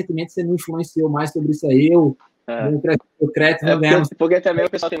 mas recentemente você me influenciou mais sobre isso aí. Porque também o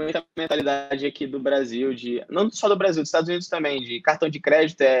pessoal tem muita mentalidade aqui do Brasil, não só do Brasil, dos Estados Unidos também, de cartão de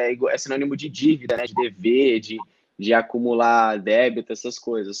crédito é sinônimo de dívida, né? De dever, de acumular débito, essas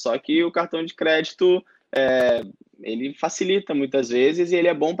coisas. Só que o cartão de crédito ele facilita muitas vezes e ele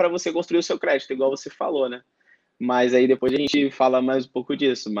é bom para você construir o seu crédito, igual você falou, né? Mas aí depois a gente fala mais um pouco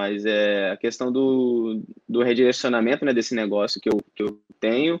disso, mas a questão do redirecionamento, né, desse negócio que eu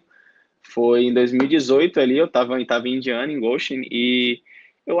tenho foi em 2018 ali, eu estava em Indiana, em Goshen, e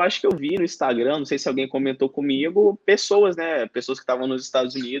eu acho que eu vi no Instagram, não sei se alguém comentou comigo, pessoas que estavam nos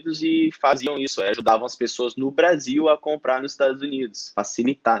Estados Unidos e faziam isso, ajudavam as pessoas no Brasil a comprar nos Estados Unidos,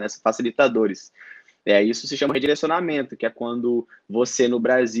 facilitar, né, facilitadores. Isso se chama redirecionamento, que é quando você no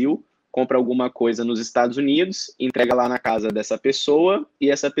Brasil compra alguma coisa nos Estados Unidos, entrega lá na casa dessa pessoa e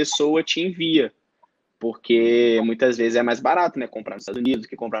essa pessoa te envia, porque muitas vezes é mais barato, né, comprar nos Estados Unidos do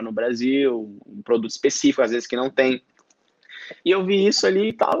que comprar no Brasil, um produto específico, às vezes que não tem. E eu vi isso ali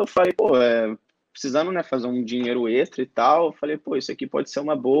e tal, eu falei, precisando, né, fazer um dinheiro extra e tal, eu falei, isso aqui pode ser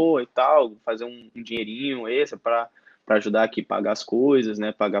uma boa e tal, fazer um dinheirinho extra para ajudar aqui a pagar as coisas,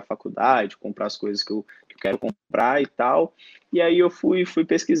 né, pagar a faculdade, comprar as coisas que eu quero comprar e tal. E aí eu fui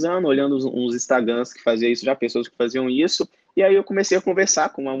pesquisando, olhando uns Instagrams que faziam isso, já pessoas que faziam isso, e aí eu comecei a conversar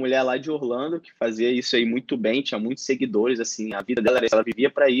com uma mulher lá de Orlando que fazia isso aí muito bem, tinha muitos seguidores, assim, a vida dela era isso, ela vivia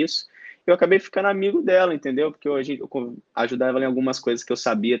para isso. Eu acabei ficando amigo dela, entendeu? Porque eu ajudava ela em algumas coisas que eu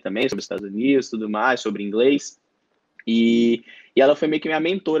sabia também, sobre os Estados Unidos, tudo mais, sobre inglês. E ela foi meio que minha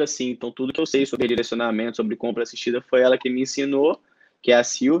mentora, assim. Então, tudo que eu sei sobre direcionamento, sobre compra assistida, foi ela que me ensinou, que é a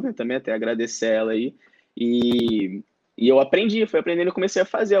Silvia, também até agradecer ela aí. E eu fui aprendendo e comecei a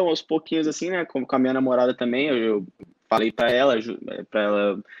fazer aos pouquinhos, assim, né? Com a minha namorada também, eu falei para ela,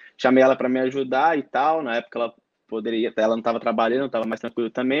 chamei ela para me ajudar e tal. Na época ela não estava trabalhando, estava mais tranquilo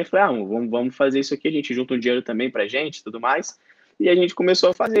também. Eu falei, vamos fazer isso aqui, a gente junta um dinheiro também pra gente, tudo mais. E a gente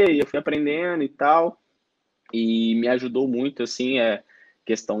começou a fazer, e eu fui aprendendo e tal, e me ajudou muito, assim,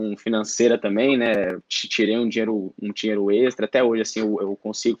 questão financeira também, né? Tirei um dinheiro extra, até hoje, assim, eu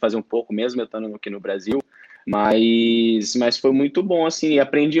consigo fazer um pouco mesmo, eu estando aqui no Brasil, mas foi muito bom, assim,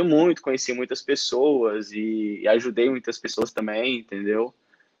 aprendi muito, conheci muitas pessoas e ajudei muitas pessoas também, entendeu?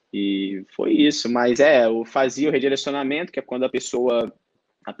 E foi isso, mas eu fazia o redirecionamento, que é quando a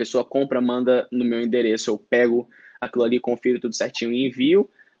pessoa compra, manda no meu endereço, eu pego aquilo ali, confiro tudo certinho e envio.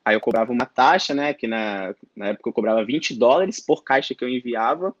 Aí eu cobrava uma taxa, né, que na época eu cobrava $20 por caixa que eu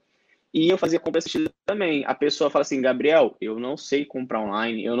enviava, e eu fazia compra assistida também. A pessoa fala assim, Gabriel, eu não sei comprar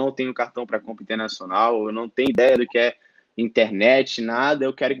online, eu não tenho cartão para compra internacional, eu não tenho ideia do que é internet, nada,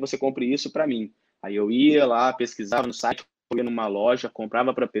 eu quero que você compre isso para mim. Aí eu ia lá, pesquisava no site, ia numa loja,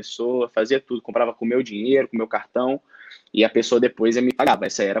 comprava para a pessoa, fazia tudo, comprava com o meu dinheiro, com o meu cartão, e a pessoa depois ia me pagar.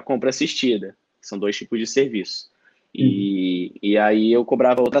 Essa era a compra assistida, são 2 tipos de serviço. E aí eu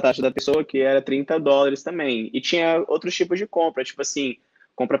cobrava outra taxa da pessoa, que era $30 também. E tinha outros tipos de compra, tipo assim,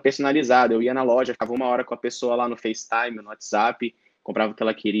 compra personalizada. Eu ia na loja, ficava 1 hora com a pessoa lá no FaceTime, no WhatsApp, comprava o que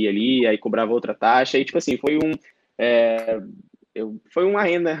ela queria ali, aí cobrava outra taxa. E, tipo assim, foi uma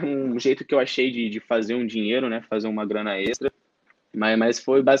renda, um jeito que eu achei de fazer um dinheiro, né? Fazer uma grana extra. Mas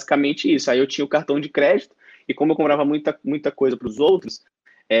foi basicamente isso. Aí eu tinha o cartão de crédito e como eu comprava muita coisa para os outros,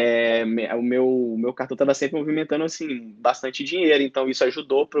 o meu cartão estava sempre movimentando assim, bastante dinheiro. Então isso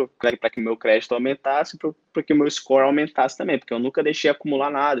ajudou para que o meu crédito aumentasse, para que o meu score aumentasse também, porque eu nunca deixei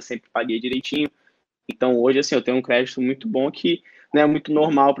acumular nada, sempre paguei direitinho. Então hoje assim, eu tenho um crédito muito bom que não é muito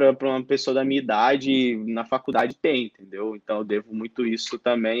normal para uma pessoa da minha idade na faculdade ter, entendeu? Então eu devo muito isso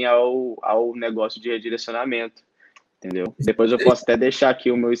também ao negócio de redirecionamento. Entendeu? Depois eu posso até deixar aqui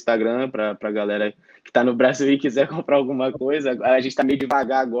o meu Instagram para a galera que está no Brasil e quiser comprar alguma coisa. A gente está meio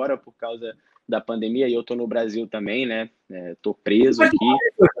devagar agora por causa da pandemia e eu estou no Brasil também, né? Estou preso aqui.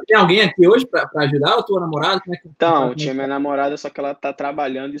 Tem alguém aqui hoje para ajudar? Ou tua namorada? Como é que Então, tinha minha namorada, só que ela tá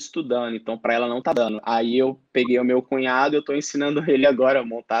trabalhando e estudando, então para ela não tá dando. Aí eu peguei o meu cunhado, eu tô ensinando ele agora a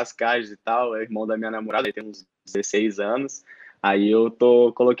montar as caixas e tal, é irmão da minha namorada, ele tem uns 16 anos. Aí eu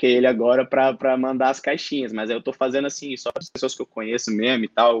coloquei ele agora para mandar as caixinhas, mas aí eu tô fazendo assim, só para as pessoas que eu conheço mesmo e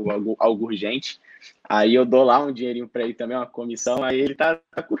tal, algo urgente. Aí eu dou lá um dinheirinho para ele também, uma comissão, aí ele tá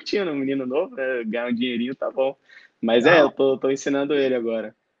curtindo, um menino novo, né? Ganhar um dinheirinho tá bom. Mas eu tô ensinando ele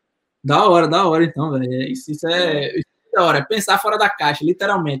agora. Da hora, então, velho. Isso é da hora. É pensar fora da caixa,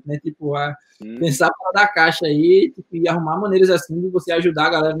 literalmente, né? Tipo, pensar fora da caixa aí tipo, e arrumar maneiras assim de você ajudar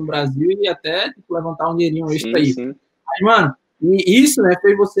a galera no Brasil e até tipo, levantar um dinheirinho extra aí. Sim. Mas, mano, e isso, né,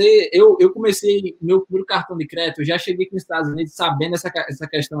 foi você... Eu comecei meu primeiro cartão de crédito, eu já cheguei aqui nos Estados Unidos sabendo essa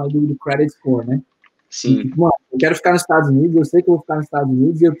questão aí do credit score, né? Sim. E, tipo, mano, eu quero ficar nos Estados Unidos, eu sei que eu vou ficar nos Estados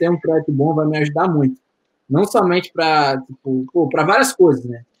Unidos e eu tenho um crédito bom, vai me ajudar muito. Não somente para, tipo, para várias coisas,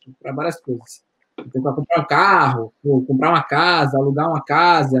 né? Para várias coisas. Então, para comprar um carro, comprar uma casa, alugar uma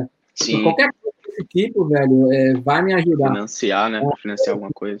casa, qualquer coisa desse tipo, velho, vai me ajudar. Financiar, né? Financiar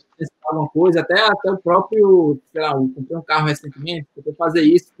alguma coisa. Alguma coisa, até o próprio, sei lá, eu comprei um carro recentemente, eu vou fazer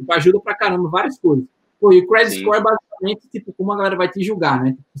isso, tipo, ajuda pra caramba, várias coisas. Pô, e o credit score é basicamente, tipo, como a galera vai te julgar,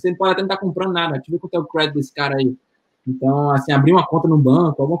 né? Você não pode até não estar comprando nada, deixa eu ver quanto é o credit desse cara aí. Então, assim, abrir uma conta no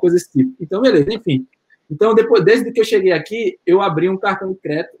banco, alguma coisa desse tipo. Então, beleza, enfim. Então, desde que eu cheguei aqui, eu abri um cartão de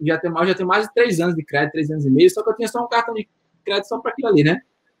crédito, já tem mais de 3 anos de crédito, 3 anos e meio, só que eu tinha só um cartão de crédito só para aquilo ali, né?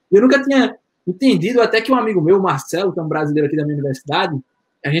 E eu nunca tinha entendido, até que um amigo meu, o Marcelo, que é um brasileiro aqui da minha universidade,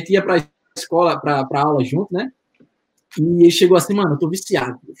 a gente ia para a escola, para aula junto, né? E ele chegou assim, mano, eu tô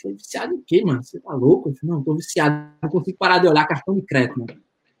viciado. Eu falei, viciado em quê, mano? Você tá louco? Eu falei, não, eu tô viciado, não consigo parar de olhar cartão de crédito, mano.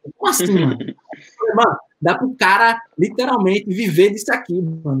 Como assim, mano? Falei, mano, dá pro cara literalmente viver disso aqui,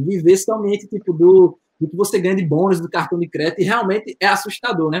 mano. Viver somente, tipo, do que você ganha de bônus do cartão de crédito, e realmente é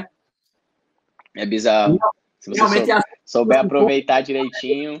assustador, né? É bizarro. Se você souber aproveitar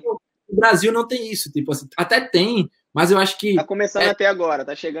direitinho. O Brasil não tem isso, tipo assim, até tem, mas eu acho que... Tá começando até agora,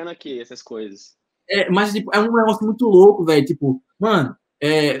 tá chegando aqui essas coisas. Mas tipo, é um negócio muito louco, velho, tipo, mano,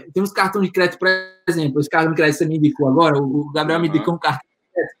 tem uns cartões de crédito, por exemplo, esse cartão de crédito que você me indicou agora, o Gabriel me indicou um cartão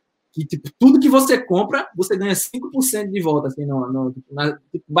de crédito, que, tipo, tudo que você compra, você ganha 5% de volta, assim,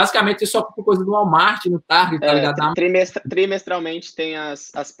 tipo, basicamente, só por coisa do Walmart, no Target, tá ligado? Trimestralmente tem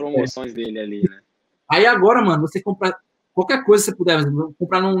as promoções dele ali, né? Aí agora, mano, você compra qualquer coisa que você puder,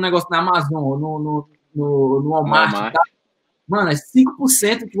 comprar num negócio na Amazon ou no Walmart, tá? Mano, é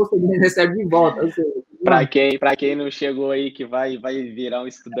 5% que você recebe de volta. Para quem não chegou aí, que vai virar um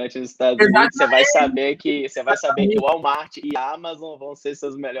estudante nos Estados Unidos, você vai saber que o Walmart e a Amazon vão ser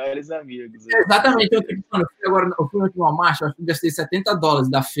seus melhores amigos. Exatamente. Eu fui no Walmart, eu acho que gastei $70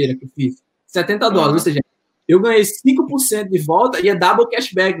 da feira que eu fiz. $70, ou seja, eu ganhei 5% de volta e é double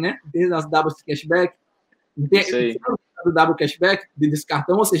cashback, né? Tem as double cashback. Tem o double cashback desse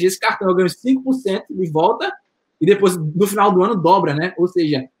cartão, ou seja, esse cartão eu ganho 5% de volta e depois, no final do ano, dobra, né? Ou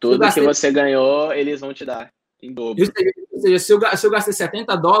seja... Tudo que você ganhou, eles vão te dar em dobro. Ou seja, se eu gastei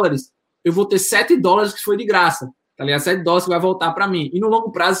 $70, eu vou ter $7 que foi de graça, tá ligado? $7 que vai voltar para mim. E no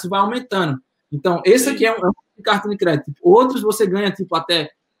longo prazo, isso vai aumentando. Então, esse aqui é um cartão de crédito. Outros você ganha, tipo,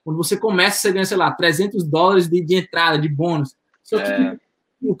 até... Quando você começa, você ganha, sei lá, $300 de entrada, de bônus. Só que tipo,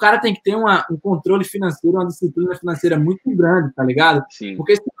 o cara tem que ter um controle financeiro, uma disciplina financeira muito grande, tá ligado? Sim.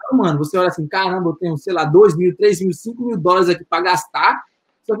 Porque, mano, você olha assim, caramba, eu tenho, sei lá, $2 mil, $3 mil, $5 mil aqui para gastar,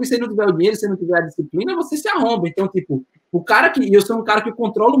 só que se você não tiver o dinheiro, se você não tiver a disciplina, você se arromba. Então, tipo, e eu sou um cara que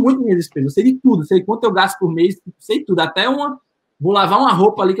controlo muito minhas despesas, eu sei de tudo, sei quanto eu gasto por mês, sei tudo, até vou lavar uma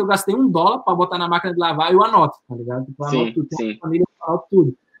roupa ali que eu gastei $1 para botar na máquina de lavar, eu anoto, tá ligado? Tipo, eu anoto tudo, tenho uma família, eu anoto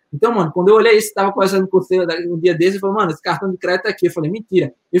tudo. Então, mano, quando eu olhei isso, estava conversando com você um dia desse, eu falei, mano, esse cartão de crédito aqui. Eu falei,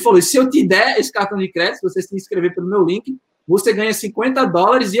 mentira. Ele falou, se eu te der esse cartão de crédito, se você se inscrever pelo meu link, você ganha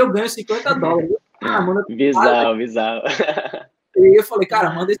 $50 e eu ganho $50. Ah, manda bizarro, bizarro. E eu falei, cara,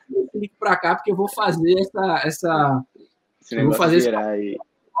 manda esse link pra cá, porque eu vou fazer Esse eu vou negócio fazer virar aí.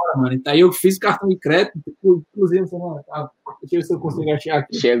 mano. Então, aí eu fiz o cartão de crédito, inclusive, deixa eu ver se eu consigo achar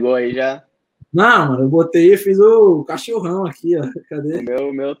aqui. Chegou aí já? Não, mano, eu botei e fiz o cachorrão aqui, ó. Cadê?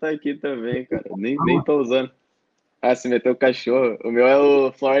 O meu tá aqui também, cara. Nem tô usando. Ah, se meteu o cachorro. O meu é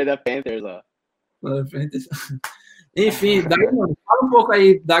o Florida Panthers, ó. Enfim, daí, mano, fala um pouco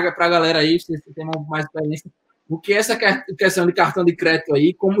aí pra galera aí, se você tem mais experiência, o que é essa questão de cartão de crédito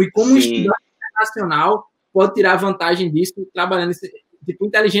aí, como um estudante internacional pode tirar vantagem disso trabalhando tipo,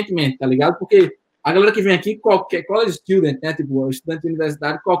 inteligentemente, tá ligado? Porque a galera que vem aqui, qualquer college student, né, tipo, estudante de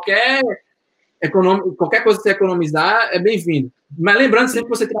universidade, qualquer coisa que você economizar é bem-vindo. Mas lembrando sempre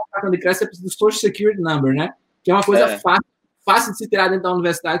que você tirar um cartão de crédito, você precisa do Social Security Number, né? Que é uma coisa fácil de se tirar dentro da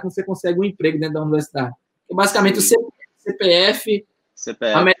universidade, quando você consegue um emprego dentro da universidade. Basicamente, o CPF.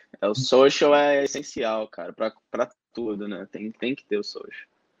 O social é essencial, cara, para tudo, né? Tem que ter o social.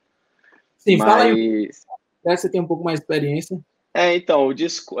 Sim, fala aí. Você tem um pouco mais de experiência. Então,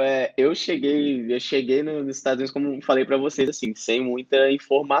 eu cheguei nos Estados Unidos, como falei para vocês, assim, sem muita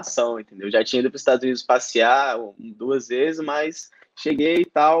informação, entendeu? Eu já tinha ido para os Estados Unidos passear 2 vezes, mas cheguei e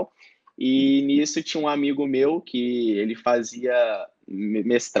tal. E nisso tinha um amigo meu que ele fazia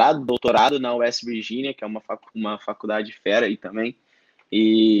mestrado, doutorado na West Virginia, que é uma faculdade fera aí também.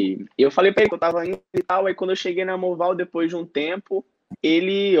 E eu falei para ele que eu estava indo e tal. Aí quando eu cheguei na Moval, depois de um tempo,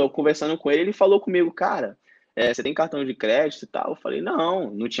 eu conversando com ele falou comigo, cara, você tem cartão de crédito e tal? Eu falei,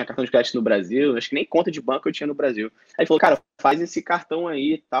 não tinha cartão de crédito no Brasil, acho que nem conta de banco eu tinha no Brasil. Aí ele falou, cara, faz esse cartão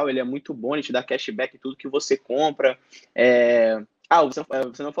aí e tal, ele é muito bom, ele te dá cashback em tudo que você compra.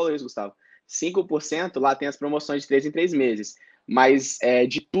 Você não falou isso, Gustavo. 5% lá tem as promoções de 3 em 3 meses. Mas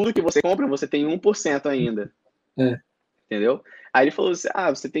de tudo que você compra, você tem 1% ainda. Entendeu? Aí ele falou assim,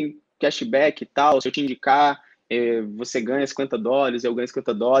 você tem cashback e tal, se eu te indicar, você ganha $50, eu ganho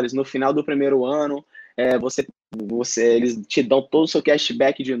 $50. No final do primeiro ano, eles te dão todo o seu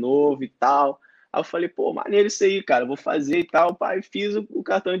cashback de novo e tal. Aí eu falei, pô, maneiro isso aí, cara, vou fazer e tal. Pai, fiz o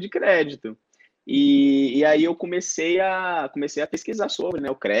cartão de crédito. E aí eu comecei a pesquisar sobre,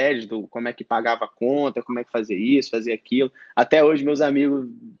 né, o crédito, como é que pagava a conta, como é que fazia isso, fazia aquilo. Até hoje meus amigos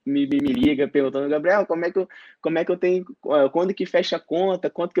me ligam perguntando, Gabriel, como é que eu tenho, quando que fecha a conta,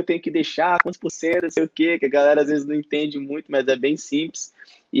 quanto que eu tenho que deixar, quantos por cento, não sei o quê, que a galera às vezes não entende muito, mas é bem simples.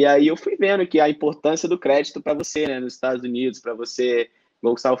 E aí eu fui vendo que a importância do crédito para você, né, nos Estados Unidos, para você,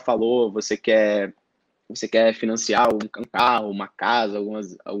 como o Gustavo falou, você quer financiar um carro, uma casa,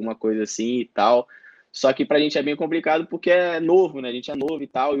 alguma coisa assim e tal. Só que para a gente é bem complicado porque é novo, né? A gente é novo e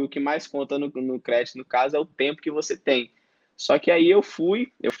tal, e o que mais conta no crédito, no caso, é o tempo que você tem. Só que aí eu fiz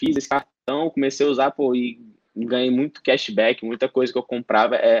esse cartão, comecei a usar, e ganhei muito cashback, muita coisa que eu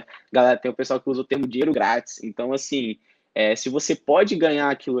comprava. Galera, tem o pessoal que usa o termo dinheiro grátis. Então, assim, se você pode ganhar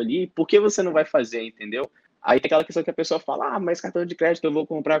aquilo ali, por que você não vai fazer, entendeu? Aí tem aquela questão que a pessoa fala, mas cartão de crédito eu vou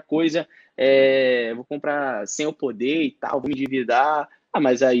comprar coisa, vou comprar sem eu poder e tal, vou me endividar.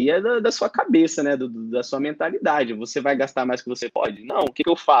 Mas aí é da sua cabeça, né? Da sua mentalidade. Você vai gastar mais que você pode? Não, o que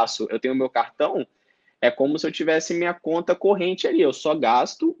eu faço? Eu tenho meu cartão, é como se eu tivesse minha conta corrente ali. Eu só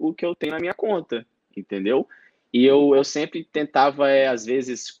gasto o que eu tenho na minha conta, entendeu? E eu sempre tentava, às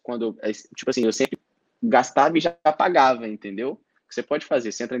vezes, tipo assim, eu sempre gastava e já pagava, entendeu? Você pode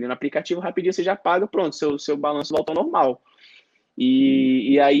fazer, você entra ali no aplicativo, rapidinho você já paga, pronto, seu balanço volta ao normal.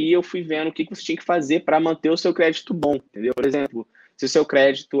 E aí eu fui vendo o que você tinha que fazer para manter o seu crédito bom, entendeu? Por exemplo, se o seu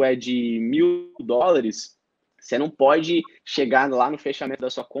crédito é de $1.000, você não pode chegar lá no fechamento da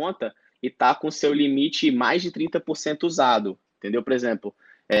sua conta e tá com o seu limite mais de 30% usado, entendeu? Por exemplo,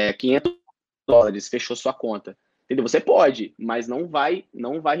 $500, fechou sua conta. Entendeu? Você pode, mas não vai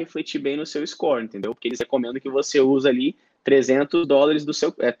refletir bem no seu score, entendeu? Porque eles recomendam que você use ali $300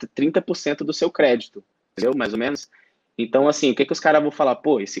 30% do seu crédito, entendeu? Mais ou menos. Então, assim, o que os caras vão falar?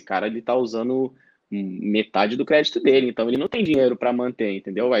 Pô, esse cara, ele tá usando metade do crédito dele, então ele não tem dinheiro para manter,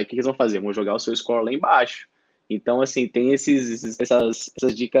 entendeu? Aí o que eles vão fazer? Vão jogar o seu score lá embaixo. Então, assim, tem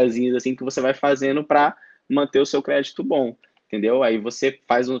essas dicasinhas assim que você vai fazendo para manter o seu crédito bom, entendeu? Aí você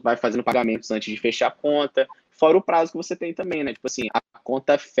vai fazendo pagamentos antes de fechar a conta, fora o prazo que você tem também, né? Tipo assim, a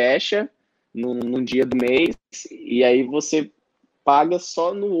conta fecha num dia do mês e aí você paga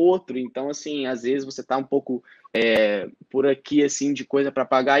só no outro. Então, assim, às vezes você tá um pouco por aqui, assim, de coisa para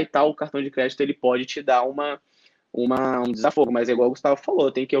pagar e tal, o cartão de crédito ele pode te dar um desafogo, mas é igual o Gustavo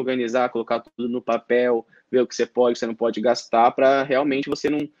falou, tem que organizar, colocar tudo no papel, ver o que você pode, o que você não pode gastar, para realmente você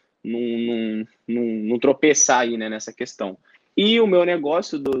não tropeçar aí, né, nessa questão. E o meu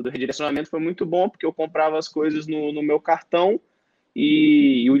negócio do redirecionamento foi muito bom, porque eu comprava as coisas no meu cartão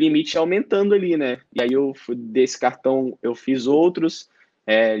e o limite ia aumentando ali, né? E aí desse cartão eu fiz outros,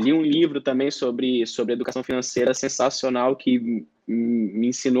 li um livro também sobre educação financeira sensacional, que me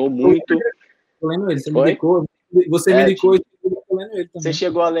ensinou muito. Tô lendo ele, você me Foi? indicou, você me indicou, eu tô lendo ele Você também.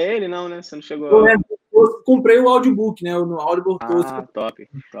 chegou a ler ele? Não, né? Você não chegou Eu comprei o audiobook, né? O Audible Toast. top,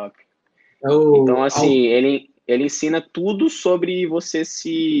 top. É Então, assim, ele ensina tudo sobre você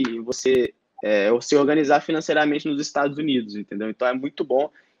se organizar financeiramente nos Estados Unidos, entendeu? Então, é muito bom.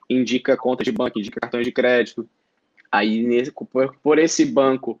 Indica conta de banco, indica cartão de crédito. Aí, por esse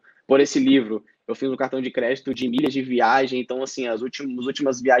banco, por esse livro, eu fiz um cartão de crédito de milhas de viagem. Então, assim, as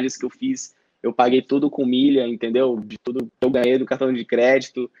últimas viagens que eu fiz, eu paguei tudo com milha, entendeu? De tudo que eu ganhei do cartão de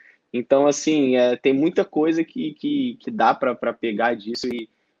crédito. Então, assim, tem muita coisa que dá para pegar disso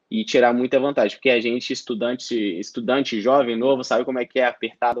e tirar muita vantagem. Porque a gente, estudante jovem, novo, sabe como é que é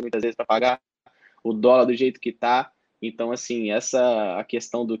apertado muitas vezes para pagar o dólar do jeito que tá. Então, assim, a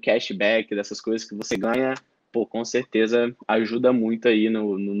questão do cashback, dessas coisas que você ganha, pô, com certeza ajuda muito aí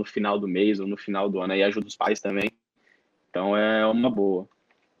no final do mês ou no final do ano. Aí ajuda os pais também. Então, é uma boa.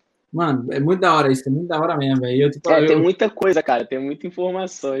 Mano, é muito da hora isso, é muito da hora mesmo, velho. Tem muita coisa, cara, tem muita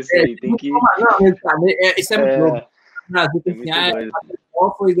informação isso aí. Tem que. Isso é muito louco. No Brasil, É assim, muito doido.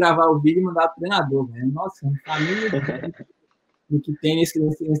 foi gravar o vídeo e mandar pro treinador, velho. Nossa, não família do que tem nesse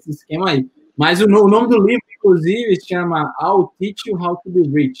esquema aí. Mas o nome do livro, inclusive, se chama I'll Teach You How to Be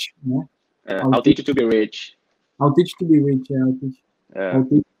Rich, né? I'll Teach You to Be Rich. I'll Teach You to Be Rich, I'll Teach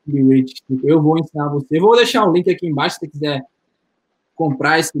You to Be Rich. Eu vou ensinar você. Eu vou deixar um link aqui embaixo, se você quiser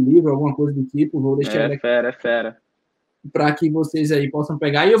comprar esse livro, alguma coisa do tipo, vou deixar ele aqui. Fera. Para que vocês aí possam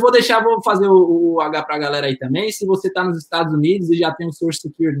pegar. E eu vou fazer o H para a galera aí também. Se você está nos Estados Unidos e já tem o Social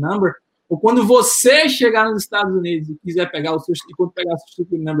Security Number, ou quando você chegar nos Estados Unidos e quiser pegar quando pegar o Social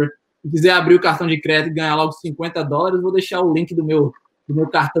Security Number e quiser abrir o cartão de crédito e ganhar logo $50, eu vou deixar o link do meu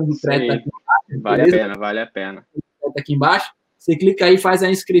cartão de crédito aqui embaixo. Vale a pena. Aqui embaixo. Você clica aí, faz a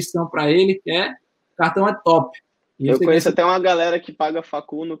inscrição para ele, que o cartão é top. Eu conheço até uma galera que paga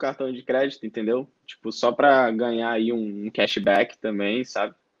facu no cartão de crédito, entendeu? Tipo, só para ganhar aí um cashback também,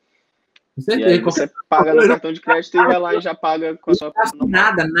 sabe? Com certeza. E aí você paga no cartão de crédito e vai lá e já paga com a sua conta.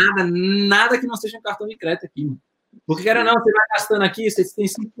 Nada que não seja um cartão de crédito aqui, mano. Porque, cara, não, você vai gastando aqui, você tem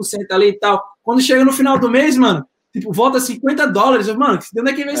 5% ali e tal. Quando chega no final do mês, mano, tipo, volta $50. Mano, de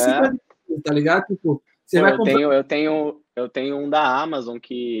onde é que vem 50$, tá ligado? Tipo, você vai comprar... Eu tenho um da Amazon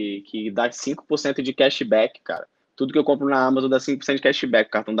que dá 5% de cashback, cara. Tudo que eu compro na Amazon dá 5% de cashback.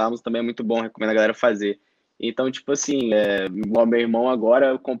 O cartão da Amazon também é muito bom, recomendo a galera fazer. Então, tipo assim, igual meu irmão agora,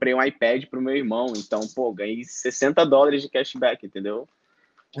 eu comprei um iPad pro meu irmão. Então, pô, ganhei $60 de cashback, entendeu?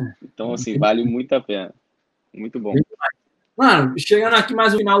 Então, assim, vale muito a pena. Muito bom. Mano, chegando aqui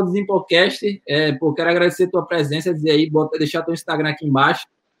mais um final do Simplecast, quero agradecer a tua presença, dizer aí, deixar teu Instagram aqui embaixo.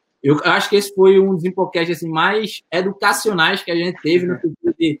 Eu acho que esse foi um dos Simplecasts assim, mais educacionais que a gente teve no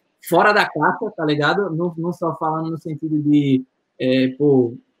sentido de fora da caixa, tá ligado? Não só falando no sentido de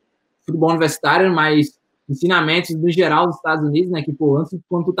futebol universitário, mas ensinamentos no geral dos Estados Unidos, né? Que, pô, antes,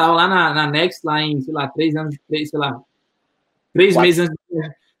 quando tu tava lá na Next, lá em, sei lá, 3 meses antes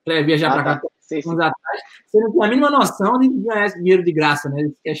de viajar para cá, anos atrás, você não tinha a mínima noção de ganhar esse dinheiro de graça, né?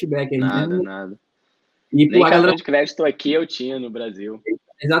 Esse cashback aí. Nada. E, nem cartão de crédito aqui eu tinha no Brasil.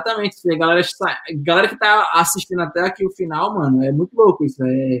 Exatamente. Galera que tá assistindo até aqui o final, mano, é muito louco isso.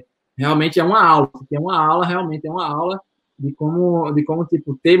 Realmente é uma aula. Realmente é uma aula de como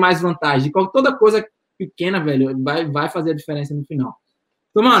tipo, ter mais vantagem. Toda coisa pequena, velho, vai fazer a diferença no final.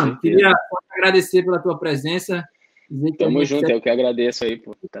 Então, mano, queria agradecer pela tua presença. Tamo junto, eu que agradeço aí,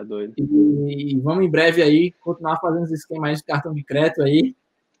 pô, tá doido. E vamos em breve aí continuar fazendo esse esquema aí de cartão de crédito aí.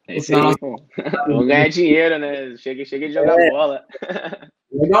 É isso aí, pô. Vamos ganhar dinheiro, né? Chega de jogar bola.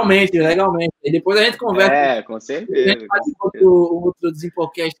 Legalmente. E depois a gente conversa. Com certeza. A gente faz outro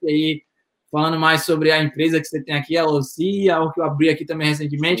Simplecast aí, falando mais sobre a empresa que você tem aqui, a Lucia, o que eu abri aqui também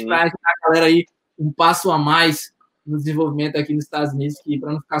recentemente, para ajudar a galera aí um passo a mais no desenvolvimento aqui nos Estados Unidos,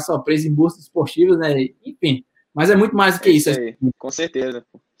 para não ficar só preso em bolsas esportivas, né? Enfim, mas é muito mais do que isso. Aí. Com certeza.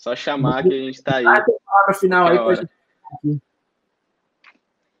 Pô. Só chamar que a gente tá aí. Palavra final aí pra gente aqui.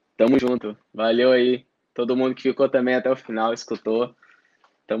 Tamo junto. Valeu aí. Todo mundo que ficou também até o final, escutou.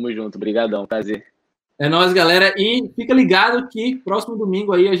 Tamo junto. Obrigadão. Prazer. É nóis, galera. E fica ligado que próximo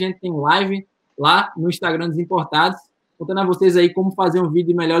domingo aí a gente tem live lá no Instagram dos Importados, contando a vocês aí como fazer um vídeo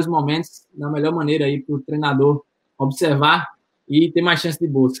de melhores momentos, da melhor maneira aí para o treinador observar e ter mais chance de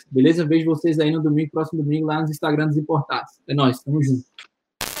bolsa. Beleza? Vejo vocês aí no próximo domingo, lá no Instagram dos Importados. É nóis. Tamo junto.